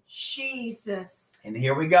 Thank you, Jesus. And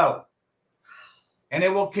here we go. And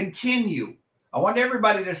it will continue. I want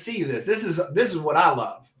everybody to see this. This is what I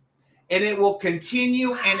love. And it will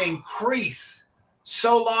continue and increase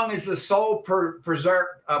so long as the soul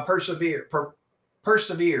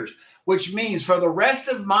perseveres, which means for the rest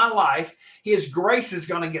of my life, his grace is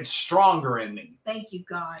going to get stronger in me. Thank you,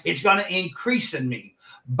 God. It's going to increase in me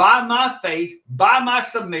by my faith, by my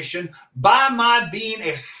submission, by my being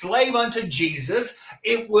a slave unto Jesus.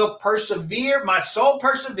 It will persevere. My soul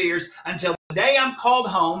perseveres until the day I'm called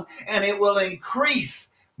home, and it will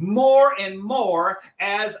increase more and more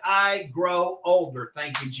as I grow older.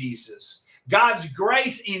 Thank you, Jesus. God's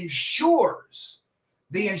grace ensures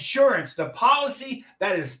the insurance, the policy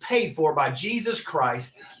that is paid for by Jesus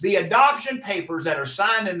Christ, the adoption papers that are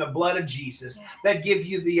signed in the blood of Jesus that give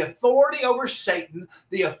you the authority over Satan,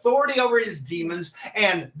 the authority over his demons,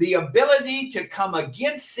 and the ability to come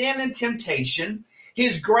against sin and temptation.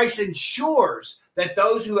 His grace ensures that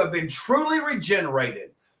those who have been truly regenerated,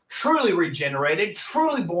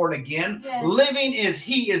 truly born again, Yes. living as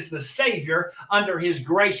he is the Savior under his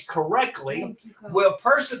grace correctly, Thank you, God. will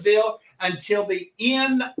persevere until the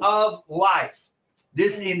end of life.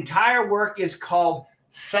 This entire work is called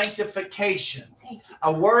sanctification.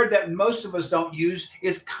 A word that most of us don't use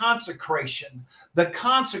is consecration. The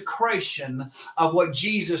consecration of what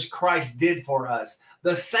Jesus Christ did for us.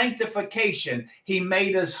 The sanctification. He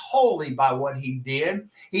made us holy by what he did.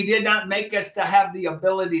 He did not make us to have the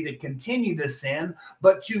ability to continue to sin,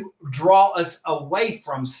 but to draw us away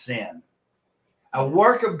from sin. A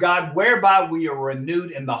work of God whereby we are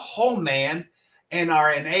renewed in the whole man and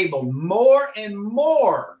are enabled more and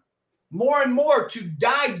more to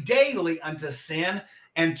die daily unto sin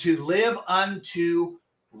and to live unto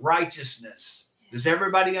righteousness. Does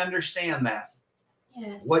everybody understand that?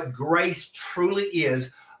 Yes. What grace truly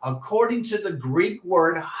is, according to the Greek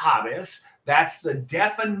word charis, that's the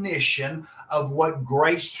definition of what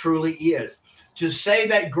grace truly is. To say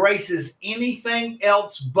that grace is anything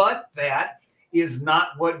else but that is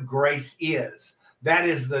not what grace is. That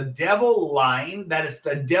is the devil lying. That is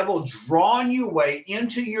the devil drawing you away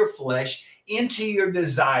into your flesh, into your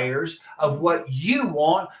desires of what you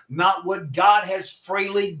want, not what God has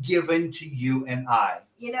freely given to you and I.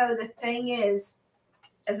 You know, the thing is,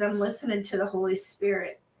 as I'm listening to the Holy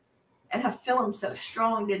Spirit, and I feel him so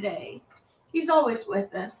strong today, he's always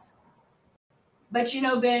with us. But you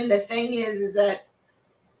know, Ben, the thing is that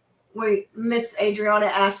Miss Adriana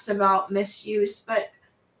asked about misuse, but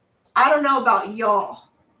I don't know about y'all,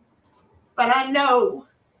 but I know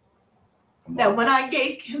that when I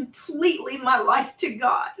gave completely my life to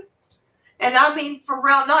God, and I mean for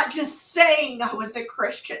real, not just saying I was a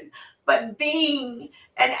Christian, but being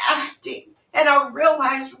and acting, and I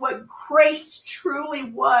realized what grace truly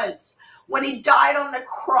was when he died on the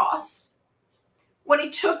cross, when he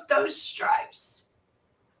took those stripes,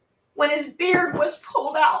 when his beard was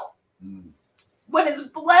pulled out, when his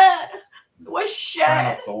blood was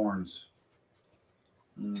shed. Thorns.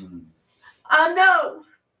 I know,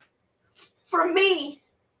 for me,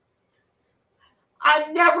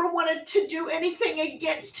 I never wanted to do anything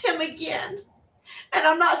against him again. And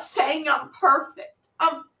I'm not saying I'm perfect.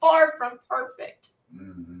 I'm far from perfect.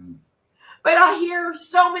 Mm-hmm. But I hear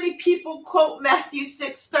so many people quote Matthew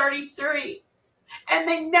 6:33, and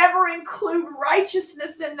they never include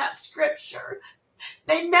righteousness in that scripture.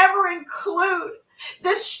 They never include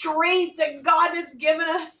the strength that God has given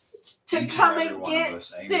us to come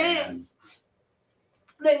against sin.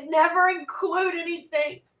 They never include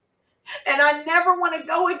anything. And I never want to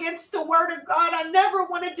go against the word of God. I never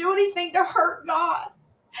want to do anything to hurt God,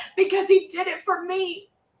 because he did it for me.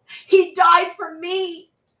 He died for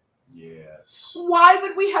me. Yes. Why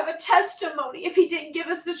would we have a testimony if he didn't give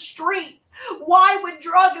us the strength? Why would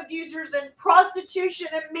drug abusers and prostitution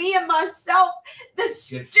and me and myself, the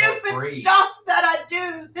stupid stuff that I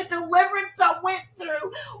do, the deliverance I went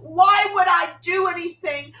through, why would I do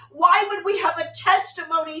anything? Why would we have a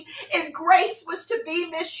testimony if grace was to be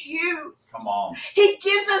misused? Come on. He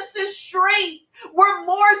gives us the strength. We're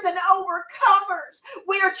more than overcomers.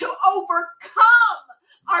 We are to overcome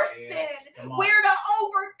our sin. We're to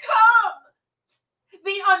overcome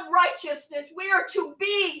the unrighteousness. We are to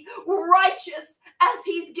be righteous as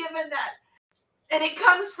he's given that. And it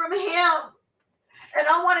comes from him. And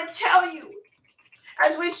I want to tell you,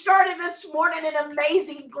 as we started this morning in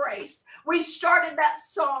Amazing Grace, we started that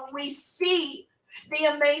song. We see the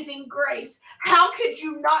amazing grace. How could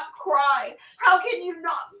you not cry? How can you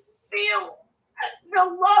not feel the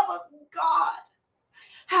love of God?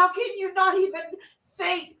 How can you not even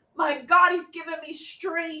think, my God, he's given me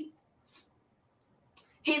strength.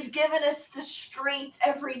 He's given us the strength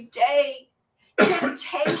every day.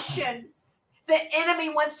 Temptation. The enemy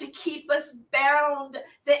wants to keep us bound.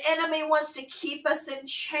 The enemy wants to keep us in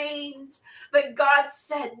chains. But God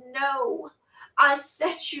said, no, I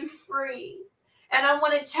set you free. And I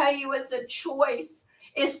want to tell you, it's a choice,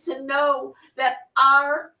 is to know that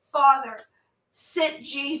our Father sent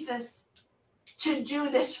Jesus to do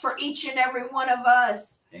this for each and every one of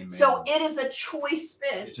us. Amen. So it is a choice,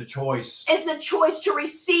 Ben. It's a choice. It's a choice to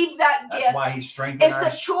receive that gift. That's why he strengthened It's a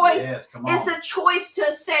choice. Yes, come on. It's a choice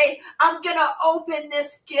to say, I'm going to open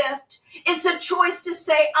this gift. It's a choice to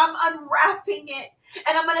say, I'm unwrapping it.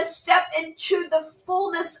 And I'm going to step into the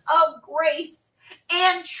fullness of grace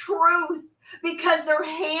and truth, because they're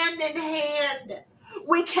hand in hand.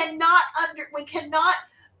 We cannot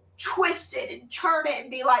twist it and turn it and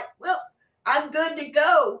be like, well, I'm good to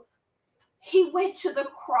go. He went to the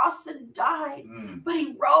cross and died, but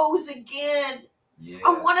he rose again. Yes.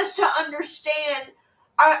 I want us to understand,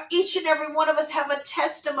 each and every one of us have a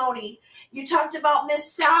testimony. You talked about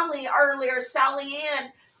Miss Sally earlier, Sally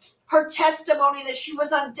Ann, her testimony that she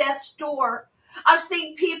was on death's door. I've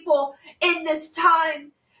seen people in this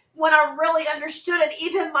time when I really understood it,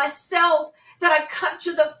 even myself, that I come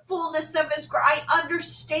to the fullness of his grace. I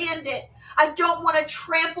understand it. I don't want to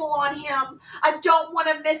trample on him. I don't want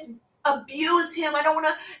to abuse him. I don't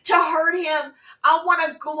want to hurt him. I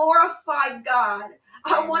want to glorify God.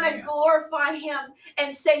 I want to glorify him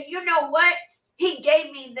and say, you know what? He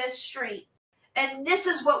gave me this strength. And this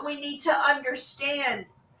is what we need to understand,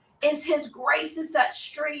 is his grace is that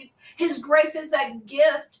strength. His grace is that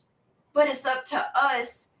gift. But it's up to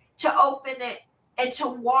us to open it and to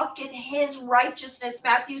walk in his righteousness.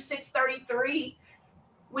 Matthew 6:33.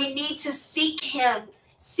 We need to seek him,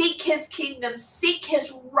 seek his kingdom, seek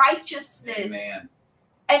his righteousness. Amen.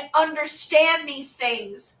 And understand these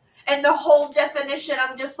things. And the whole definition,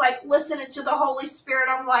 I'm just like listening to the Holy Spirit.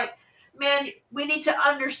 I'm like, man, we need to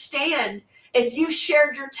understand. If you've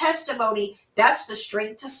shared your testimony, that's the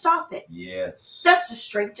strength to stop it. Yes. That's the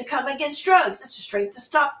strength to come against drugs. That's the strength to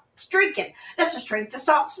stop drinking. That's the strength to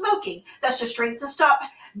stop smoking. That's the strength to stop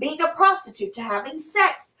being a prostitute, to having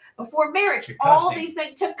sex before marriage. All these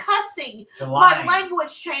things, to cussing. My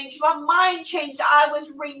language changed. My mind changed. I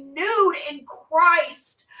was renewed in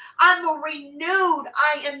Christ. I'm renewed.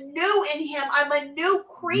 I am new in him. I'm a new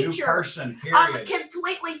creature. New person, period. I'm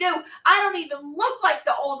completely new. I don't even look like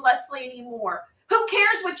the old Leslie anymore. Who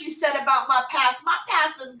cares what you said about my past? My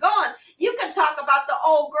past is gone. You can talk about the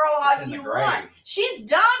old girl all you want. She's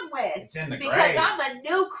done with. It's in the because grave. I'm a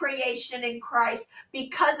new creation in Christ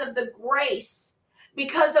because of the grace,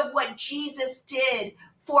 because of what Jesus did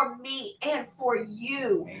for me and for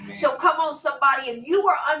you. Amen. So come on, somebody, if you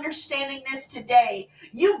are understanding this today,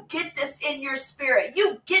 you get this in your spirit,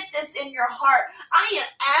 you get this in your heart. I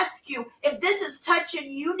ask you, if this is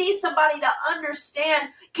touching you, need somebody to understand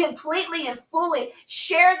completely and fully,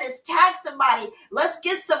 share this, tag somebody. Let's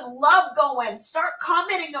get some love going. Start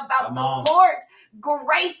commenting about the Lord's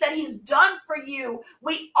grace that he's done for you.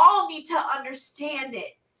 We all need to understand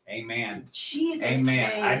it. Amen. Jesus. Amen.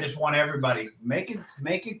 Name. I just want everybody make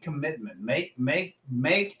a commitment.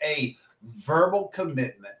 Make a verbal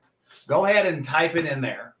commitment. Go ahead and type it in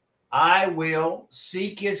there. I will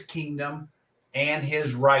seek his kingdom and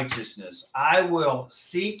his righteousness. I will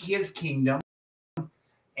seek his kingdom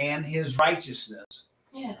and his righteousness.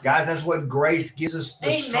 Yes. Guys, that's what grace gives us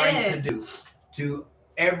the strength to do. To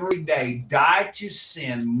every day die to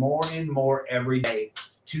sin more and more every day.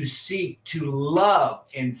 To seek, to love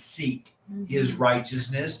and seek his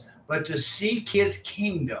righteousness, but to seek his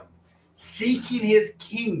kingdom. Seeking his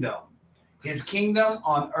kingdom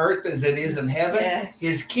on earth as it is in heaven. Yes.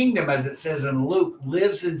 His kingdom, as it says in Luke,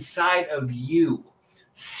 lives inside of you.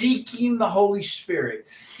 Seeking the Holy Spirit,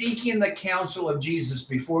 seeking the counsel of Jesus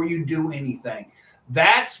before you do anything.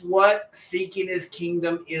 That's what seeking his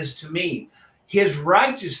kingdom is to me. His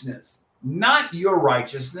righteousness. Not your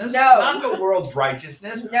righteousness, not the world's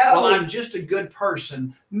righteousness. No. Well, I'm just a good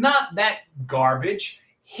person. Not that garbage.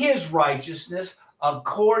 His righteousness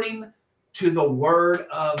according to the word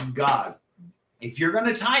of God. If you're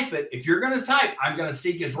going to type it, I'm going to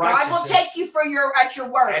seek his righteousness. God will take you at your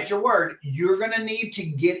word. At your word. You're going to need to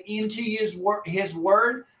get into his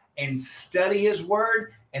word and study his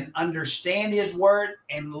word and understand his word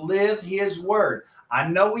and live his word. I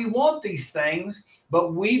know we want these things,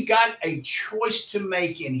 but we've got a choice to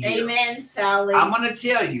make in here. Amen, Sally. I'm going to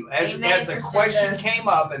tell you, as the question came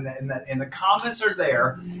up and the comments are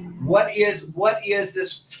there, what is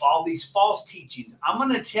this? All these false teachings. I'm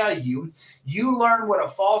going to tell you, you learn what a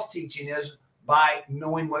false teaching is by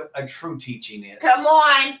knowing what a true teaching is. Come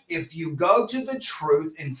on. If you go to the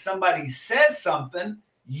truth and somebody says something,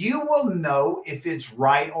 you will know if it's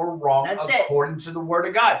right or wrong according to the word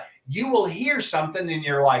of God. You will hear something and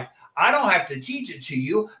you're like, I don't have to teach it to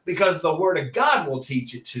you because the word of God will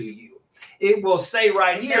teach it to you. It will say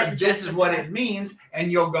right here, this is what it means. And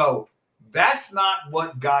you'll go, that's not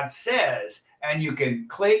what God says. And you can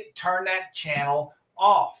turn that channel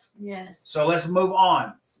off. Yes. So let's move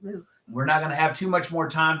on. We're not going to have too much more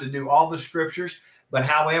time to do all the scriptures. But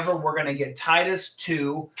however, we're going to get Titus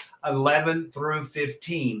 2, 11 through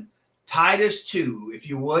 15. Titus 2, if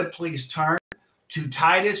you would, please turn to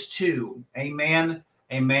Titus 2. Amen.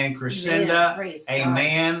 Amen, Crescenda.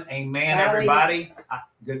 Amen. Amen, Sally. everybody.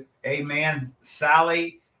 Good. Amen,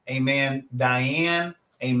 Sally. Amen, Diane.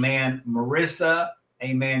 Amen, Marissa.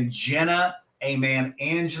 Amen, Jenna. Amen,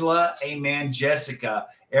 Angela. Amen, Jessica.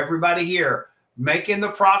 Everybody here, making the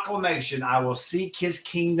proclamation, I will seek his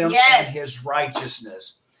kingdom and his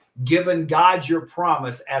righteousness. Given God your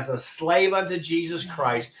promise as a slave unto Jesus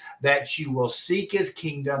Christ, that you will seek his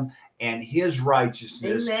kingdom and his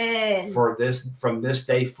righteousness from this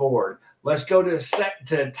day forward. Let's go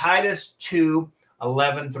to Titus 2,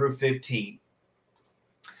 11 through 15.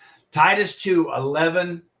 Titus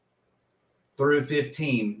 2:11 through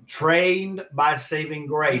 15. Trained by saving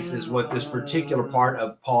grace is what this particular part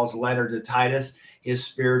of Paul's letter to Titus, his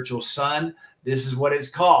spiritual son, this is what it's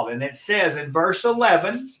called. And it says in verse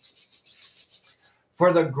 11,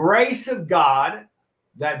 for the grace of God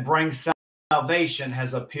that brings salvation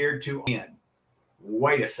has appeared to men.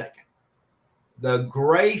 Wait a second. The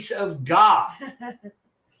grace of God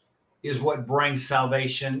is what brings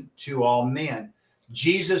salvation to all men.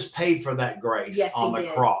 Jesus paid for that grace on the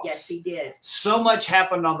cross. Yes, he did. So much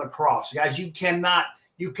happened on the cross. Guys, you cannot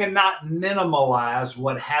minimize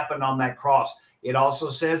what happened on that cross. It also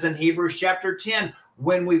says in Hebrews chapter 10,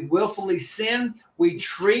 when we willfully sin, we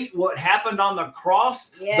treat what happened on the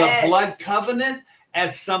cross, the blood covenant,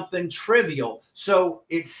 as something trivial. So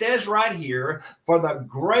it says right here, for the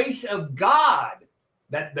grace of God,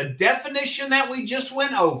 that the definition that we just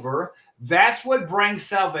went over, that's what brings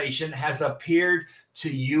salvation, has appeared to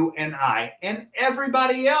you and I and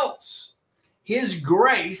everybody else. His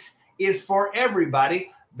grace is for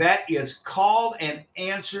everybody that is called and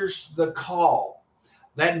answers the call,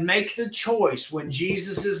 that makes a choice when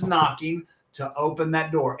Jesus is knocking to open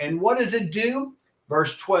that door. And what does it do?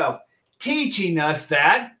 Verse 12, teaching us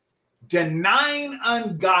that denying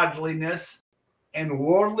ungodliness and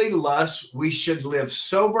worldly lusts, we should live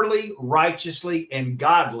soberly, righteously, and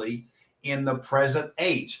godly in the present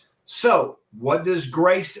age. So what does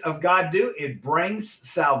grace of God do? It brings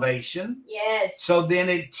salvation. Yes. So then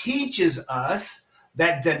it teaches us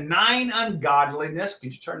that denying ungodliness,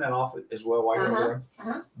 could you turn that off as well while you're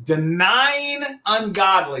there? Denying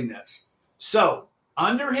ungodliness. So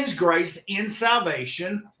under his grace in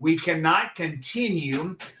salvation, we cannot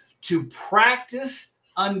continue to practice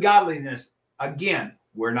ungodliness. Again,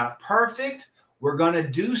 we're not perfect. We're going to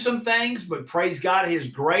do some things, but praise God, his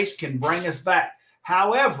grace can bring us back.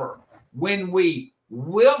 However, when we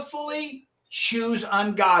willfully choose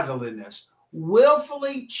ungodliness,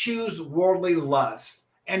 willfully choose worldly lust,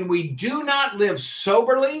 and we do not live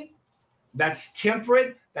soberly, that's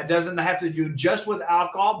temperate, that doesn't have to do just with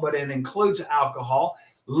alcohol, but it includes alcohol,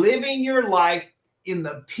 living your life in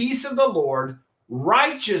the peace of the Lord,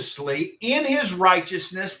 righteously, in his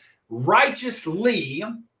righteousness, righteously,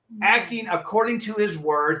 acting according to his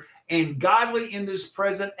word, and godly in this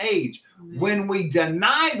present age. When we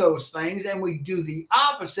deny those things and we do the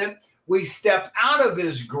opposite, we step out of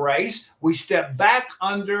his grace, we step back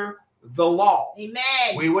under the law.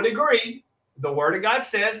 Amen. We would agree. The word of God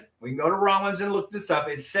says, we can go to Romans and look this up.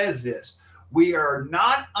 It says this, we are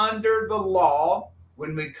not under the law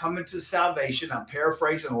when we come into salvation. I'm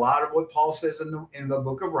paraphrasing a lot of what Paul says in the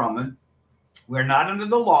book of Romans. We're not under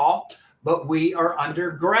the law, but we are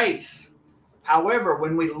under grace. However,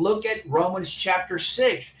 when we look at Romans chapter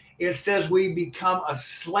 6, it says we become a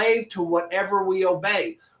slave to whatever we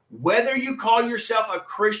obey. Whether you call yourself a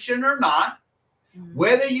Christian or not,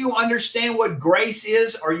 whether you understand what grace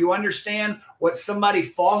is or you understand what somebody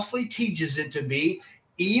falsely teaches it to be,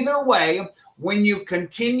 either way, when you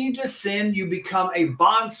continue to sin, you become a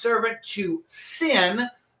bondservant to sin,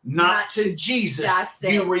 not to Jesus.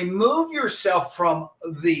 You remove yourself from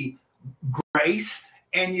the grace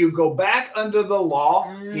and you go back under the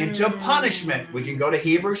law into punishment. We can go to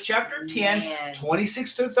Hebrews chapter 10,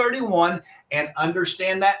 26 through 31 and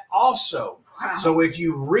understand that also. Wow. So if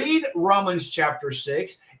you read Romans chapter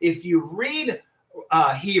 6, if you read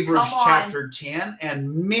Hebrews chapter 10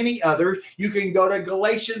 and many others, you can go to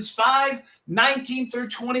Galatians 5, 19 through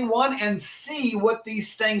 21 and see what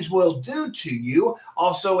these things will do to you.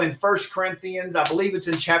 Also in 1 Corinthians, I believe it's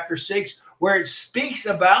in chapter 6, where it speaks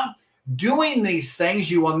about doing these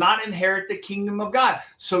things, you will not inherit the kingdom of God.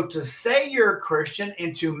 So to say you're a Christian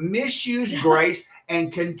and to misuse grace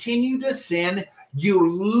and continue to sin,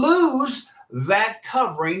 you lose that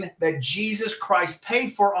covering that Jesus Christ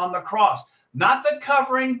paid for on the cross. Not the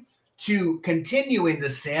covering to continuing to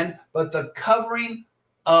sin, but the covering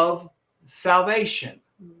of salvation.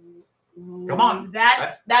 Come on.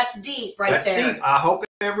 That's deep right that's there. That's deep. I hope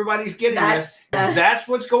everybody's getting this. That's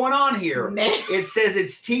what's going on here. Man. It says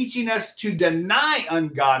it's teaching us to deny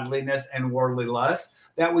ungodliness and worldly lust,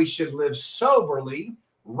 that we should live soberly,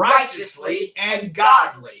 righteously, and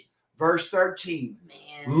godly. Verse 13. Man.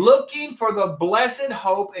 Looking for the blessed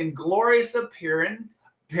hope and glorious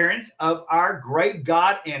appearance of our great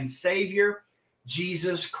God and Savior,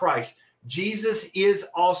 Jesus Christ. Jesus is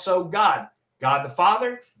also God. God the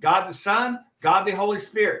Father, God the Son, God the Holy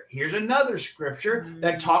Spirit. Here's another scripture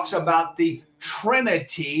that talks about the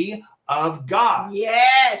Trinity of God.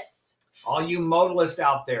 Yes. All you modalists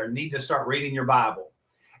out there need to start reading your Bible.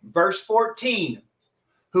 Verse 14,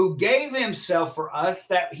 who gave himself for us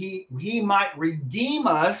that he might redeem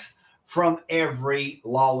us from every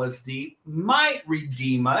lawless deed, might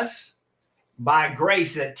redeem us by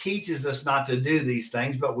grace that teaches us not to do these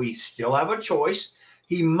things, but we still have a choice.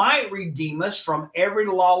 He might redeem us from every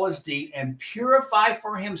lawless deed and purify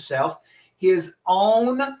for himself his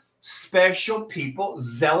own special people,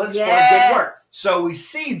 zealous for good work. So we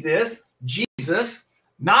see this. Jesus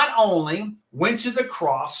not only went to the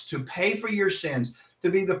cross to pay for your sins, to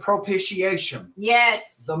be the propitiation,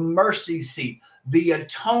 the mercy seat, the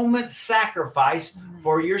atonement sacrifice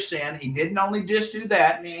for your sin. He didn't only just do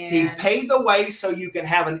that. He paid the way so you can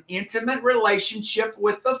have an intimate relationship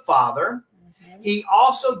with the Father. He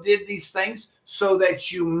also did these things so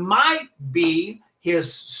that you might be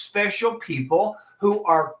his special people who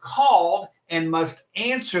are called and must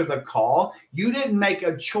answer the call. You didn't make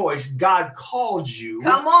a choice. God called you.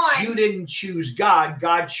 Come on. You didn't choose God.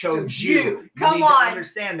 God chose you. Come need on. to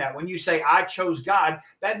understand that. When you say, I chose God,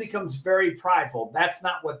 that becomes very prideful. That's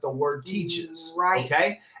not what the word teaches. Right.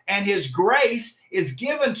 Okay? And his grace is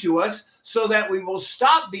given to us so that we will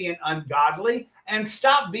stop being ungodly and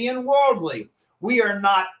stop being worldly. We are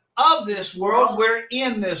not of this world. We're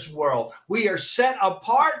in this world. We are set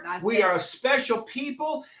apart. We are a special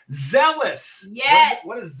people. Zealous. Yes.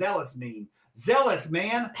 What does zealous mean? Zealous,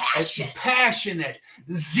 man. Passion. Passionate.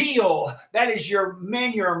 Zeal. That is your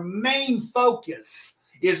main focus.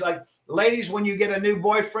 Is like, ladies, when you get a new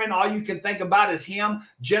boyfriend, all you can think about is him.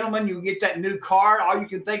 Gentlemen, you get that new car, all you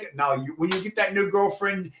can think, when you get that new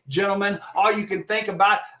girlfriend, gentlemen, all you can think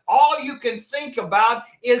about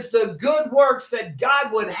is the good works that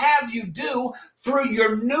God would have you do through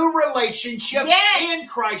your new relationship in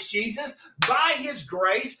Christ Jesus by his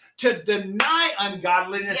grace to deny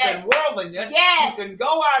ungodliness and worldliness. You can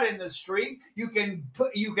go out in the street. You can,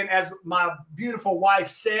 as my beautiful wife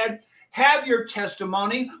said, have your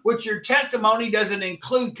testimony, which your testimony doesn't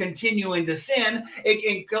include continuing to sin.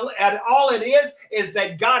 All it is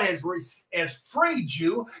that God has freed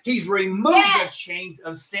you. He's removed the chains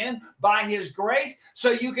of sin by his grace,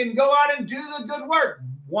 so you can go out and do the good work.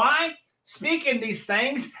 Why? Speaking these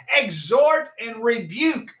things, exhort and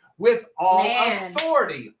rebuke with all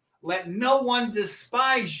authority. Let no one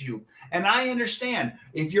despise you. And I understand,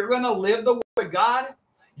 if you're going to live the word of God,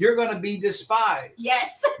 you're going to be despised.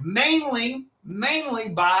 Yes. Mainly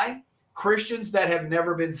by Christians that have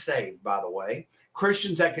never been saved, by the way.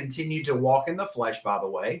 Christians that continue to walk in the flesh, by the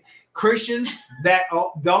way. Christians that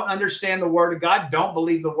don't understand the word of God, don't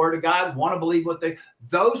believe the word of God, want to believe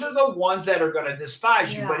those are the ones that are going to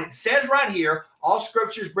despise you. But it says right here, all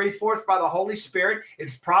scriptures breathed forth by the Holy Spirit.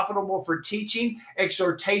 It's profitable for teaching,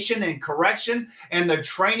 exhortation, and correction, and the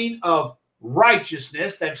training of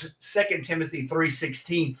righteousness. That's 2 Timothy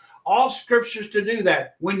 3:16. All scriptures to do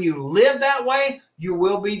that. When you live that way, you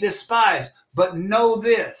will be despised. But know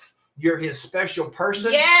this. You're his special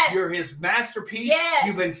person. Yes. You're his masterpiece. Yes.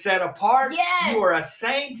 You've been set apart. Yes. You are a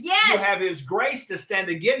saint. Yes. You have his grace to stand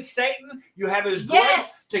against Satan. You have his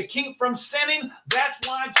grace to keep from sinning. That's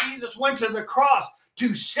why Jesus went to the cross,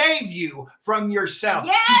 to save you from yourself,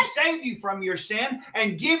 to save you from your sin,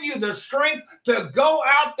 and give you the strength to go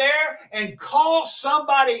out there and call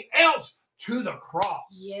somebody else to the cross.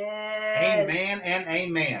 Yes. Amen and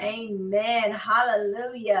amen. Amen.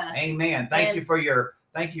 Hallelujah. Amen. Thank you for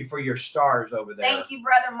your stars over there. Thank you,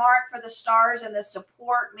 Brother Mark, for the stars and the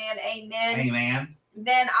support, man. Amen. Amen.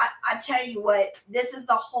 Man, I tell you what, this is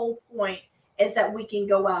the whole point, is that we can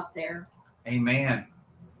go out there. Amen.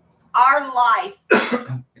 Our life.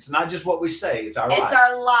 It's not just what we say, it's our life. It's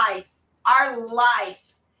our life. Our life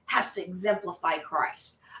has to exemplify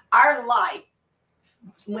Christ. Our life,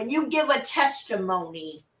 when you give a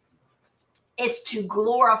testimony, it's to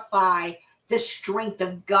glorify the strength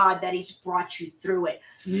of God that he's brought you through it,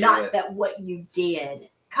 not that what you did.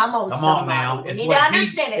 Come on now. You need to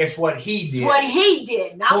understand it. It's what he did. It's what he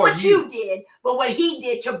did, not what you did, but what he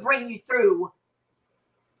did to bring you through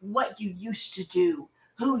what you used to do,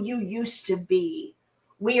 who you used to be.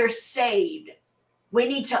 We are saved. We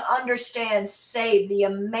need to understand, saved, the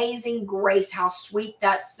amazing grace, how sweet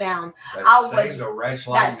that sound. Saved a wretch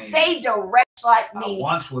like me. Saved a wretch like me. I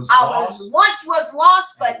once was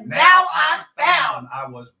lost, but now I'm found. I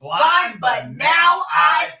was blind, but now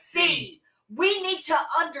I see. We need to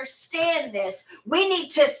understand this. We need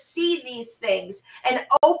to see these things and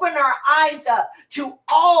open our eyes up to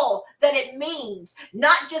all that it means,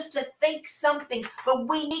 not just to think something, but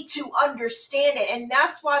we need to understand it. And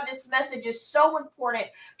that's why this message is so important,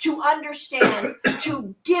 to understand,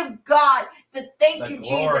 to give God the thank you,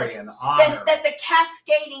 Jesus, that the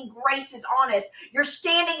cascading grace is on us. You're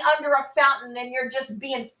standing under a fountain and you're just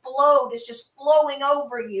being flowed. It's just flowing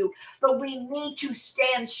over you. But we need to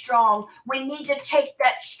stand strong. We we need to take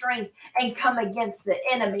that strength and come against the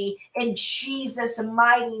enemy in Jesus'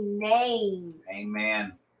 mighty name.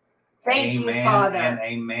 Amen. Thank you, Amen Father. and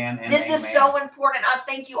amen. And this amen. is so important. I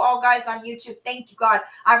thank you all, guys, on YouTube. Thank you, God.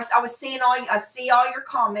 I was seeing all. I see all your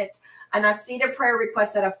comments, and I see the prayer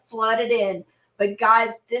requests that have flooded in. But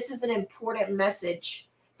guys, this is an important message.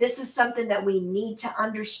 This is something that we need to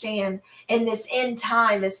understand in this end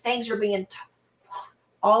time, as things are being,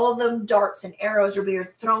 all of them darts and arrows are being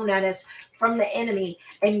thrown at us from the enemy.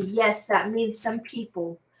 And yes, that means some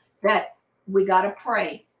people that we got to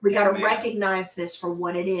pray. We got to recognize this for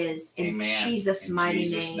what it is in Jesus' mighty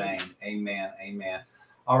name. Amen. Amen.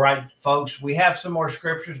 All right, folks, we have some more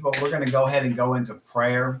scriptures, but we're going to go ahead and go into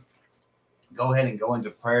prayer. Go ahead and go into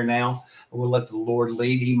prayer now. We'll let the Lord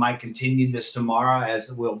lead. He might continue this tomorrow,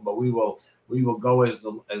 but we will go as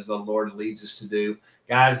the Lord leads us to do.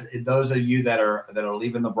 Guys, those of you that are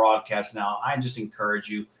leaving the broadcast now, I just encourage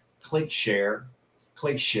you, click share.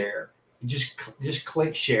 Just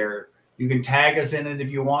click share. You can tag us in it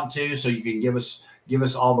if you want to, so you can give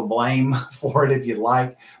us all the blame for it if you'd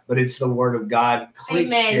like. But it's the word of God.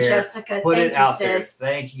 Click share. Jessica. Put Thank it out you, there. sis.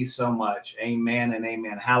 Thank you so much. Amen and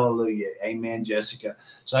amen. Hallelujah. Amen, Jessica.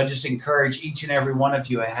 So I just encourage each and every one of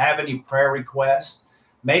you, have any prayer requests.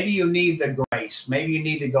 Maybe you need the grace. Maybe you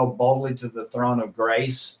need to go boldly to the throne of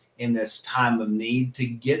grace in this time of need to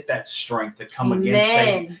get that strength to come against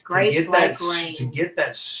Satan. Grace like rain. To get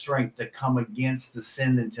that strength to come against the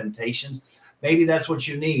sin and temptations. Maybe that's what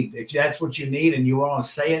you need. If that's what you need and you want to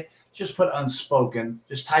say it, just put unspoken.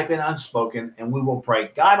 Just type in unspoken and we will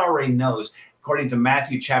pray. God already knows. According to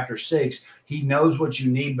Matthew chapter 6, he knows what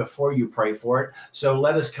you need before you pray for it. So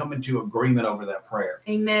let us come into agreement over that prayer.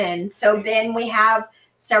 Amen. So then we have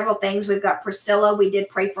several things. We've got Priscilla. We did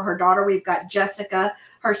pray for her daughter. We've got Jessica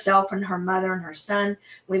herself and her mother and her son.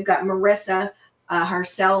 We've got Marissa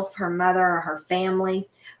herself, her mother, her family.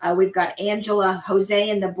 We've got Angela, Jose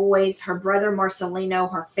and the boys, her brother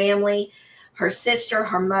Marcelino, her family, her sister,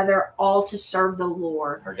 her mother, all to serve the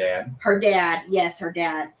Lord. Her dad. Her dad. Yes, her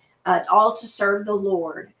dad. All to serve the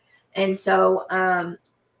Lord. And so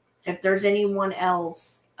if there's anyone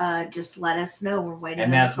else, just let us know. We're waiting.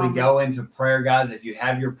 And as we go into prayer, guys, if you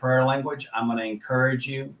have your prayer language, I'm going to encourage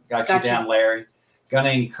you. Got you down, Larry. Going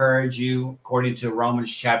to encourage you, according to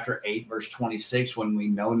Romans chapter 8, verse 26, when we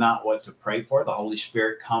know not what to pray for, the Holy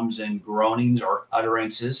Spirit comes in groanings or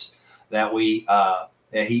utterances that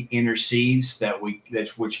he intercedes,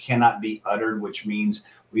 which cannot be uttered, which means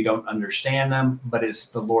we don't understand them, but it's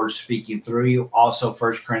the Lord speaking through you. Also,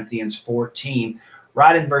 1 Corinthians 14,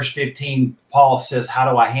 right in verse 15, Paul says, how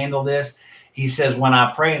do I handle this? He says, when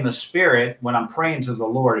I pray in the Spirit, when I'm praying to the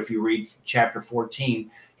Lord, if you read chapter 14,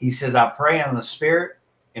 he says, I pray in the Spirit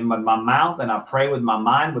in my mouth, and I pray with my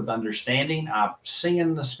mind with understanding. I sing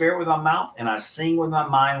in the Spirit with my mouth, and I sing with my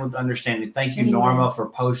mind with understanding. Thank you, Norma, for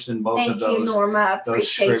posting both of those. Thank you, Norma. I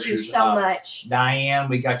appreciate you so much. Diane,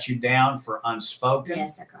 we got you down for unspoken.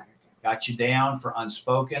 Yes, I got her. Got you down for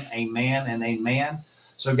unspoken. Amen and amen.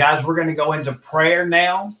 So, guys, we're going to go into prayer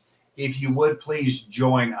now. If you would, please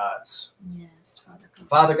join us. Yes, Father God.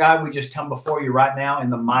 Father God, we just come before you right now in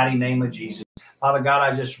the mighty name of Jesus. Father God,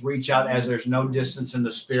 I just reach out as there's no distance in the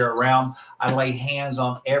spirit realm. I lay hands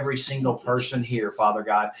on every single person here, Father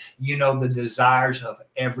God. You know the desires of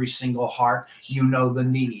every single heart. You know the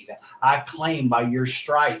need. I claim by your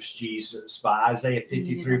stripes, Jesus, by Isaiah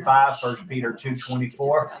 53:5, 1 Peter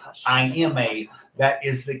 2:24, I am that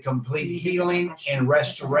is the complete healing and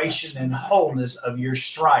restoration and wholeness of your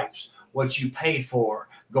stripes, what you paid for,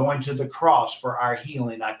 going to the cross for our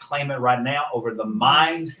healing. I claim it right now over the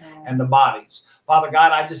minds and the bodies. Father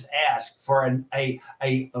God, I just ask for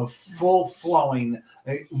a full flowing,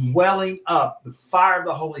 welling up the fire of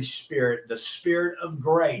the Holy Spirit, the Spirit of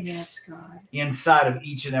grace inside of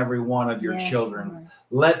each and every one of your children. Lord.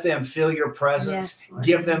 Let them feel your presence.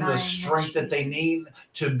 Give them the strength that they need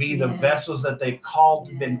to be the vessels that they've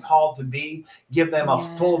been called to be. Give them a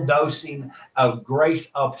full dosing of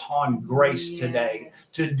grace upon grace today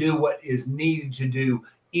to do what is needed to do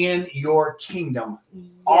in your kingdom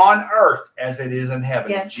on earth as it is in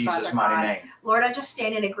heaven, in Jesus' mighty name. Lord, I just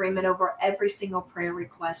stand in agreement over every single prayer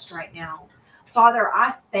request right now. Father,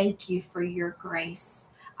 I thank you for your grace.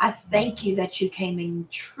 I thank you that you came in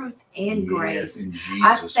truth and grace.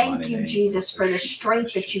 I thank you, Jesus, for the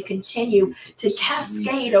strength that you continue to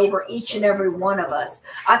cascade over each and every one of us.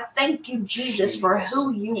 I thank you, Jesus, for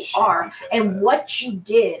who you are and what you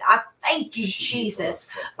did. I Thank you, Jesus.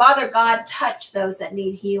 Father God, touch those that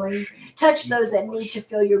need healing. Touch those that need to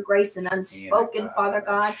feel your grace and unspoken, Father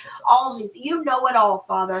God. All these, you know it all,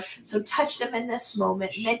 Father. So touch them in this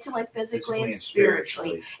moment, mentally, physically, and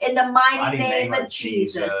spiritually. In the mighty name of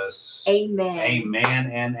Jesus. Amen.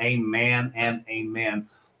 Amen and amen and amen.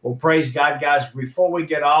 Well, praise God, guys. Before we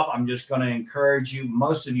get off, I'm just going to encourage you.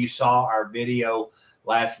 Most of you saw our video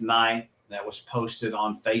last night that was posted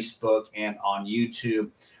on Facebook and on YouTube.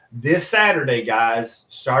 This Saturday, guys,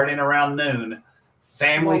 starting around noon,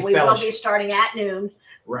 family we fellowship. will be starting at noon.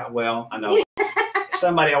 Right, well, I know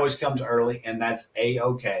somebody always comes early, and that's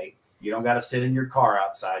A-okay. You don't got to sit in your car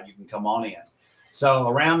outside. You can come on in. So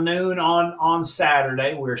around noon on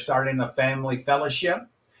Saturday, we're starting a family fellowship.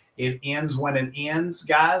 It ends when it ends,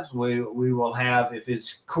 guys. We will have, if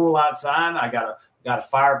it's cool outside, I got a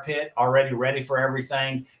fire pit already ready for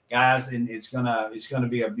everything, guys, and it's gonna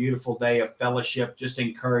be a beautiful day of fellowship. Just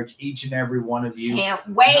encourage each and every one of you. Can't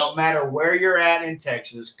wait. No matter where you're at in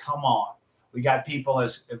Texas, come on. We got people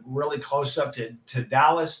as really close up to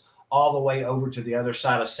Dallas, all the way over to the other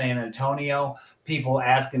side of San Antonio. People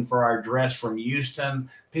asking for our address from Houston,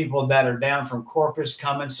 people that are down from Corpus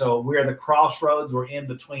coming. So we're the crossroads. We're in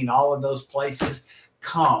between all of those places.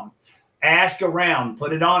 Come, ask around,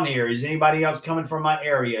 put it on here. Is anybody else coming from my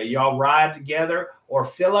area? Y'all ride together or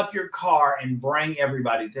fill up your car and bring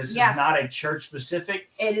everybody. This is not a church specific.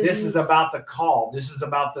 This is about the call. This is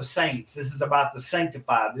about the saints. This is about the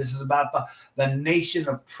sanctified. This is about the nation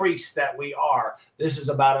of priests that we are. This is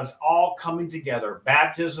about us all coming together.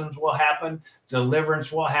 Baptisms will happen.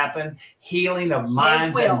 Deliverance will happen. Healing of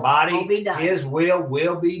minds and body. His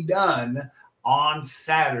will be done on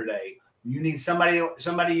Saturday. You need somebody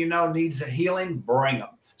you know needs a healing, bring them.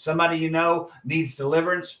 Somebody you know needs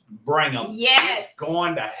deliverance, bring them. Yes. It's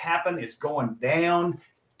going to happen. It's going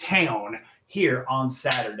downtown here on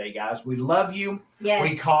Saturday, guys. We love you. Yes.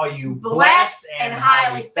 We call you blessed and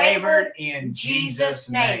highly favored in Jesus'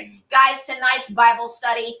 name. Guys, tonight's Bible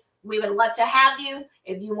study, we would love to have you.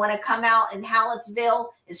 If you want to come out in Hallettsville,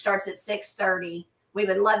 it starts at 6:30. We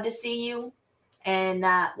would love to see you. And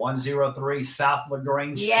 103 South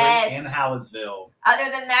LaGrange Street in Hallettsville. Other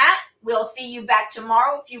than that, we'll see you back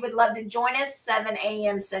tomorrow. If you would love to join us, 7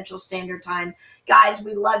 a.m. Central Standard Time. Guys,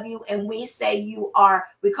 we love you, and we say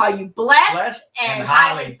we call you blessed and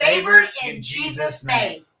highly favored in Jesus'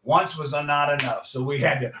 name. Once was not enough, so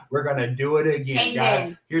we're going to do it again. Amen.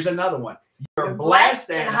 Guys, here's another one. You're blessed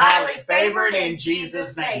and highly favored in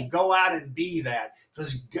Jesus' name. Go out and be that,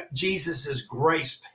 because Jesus' grace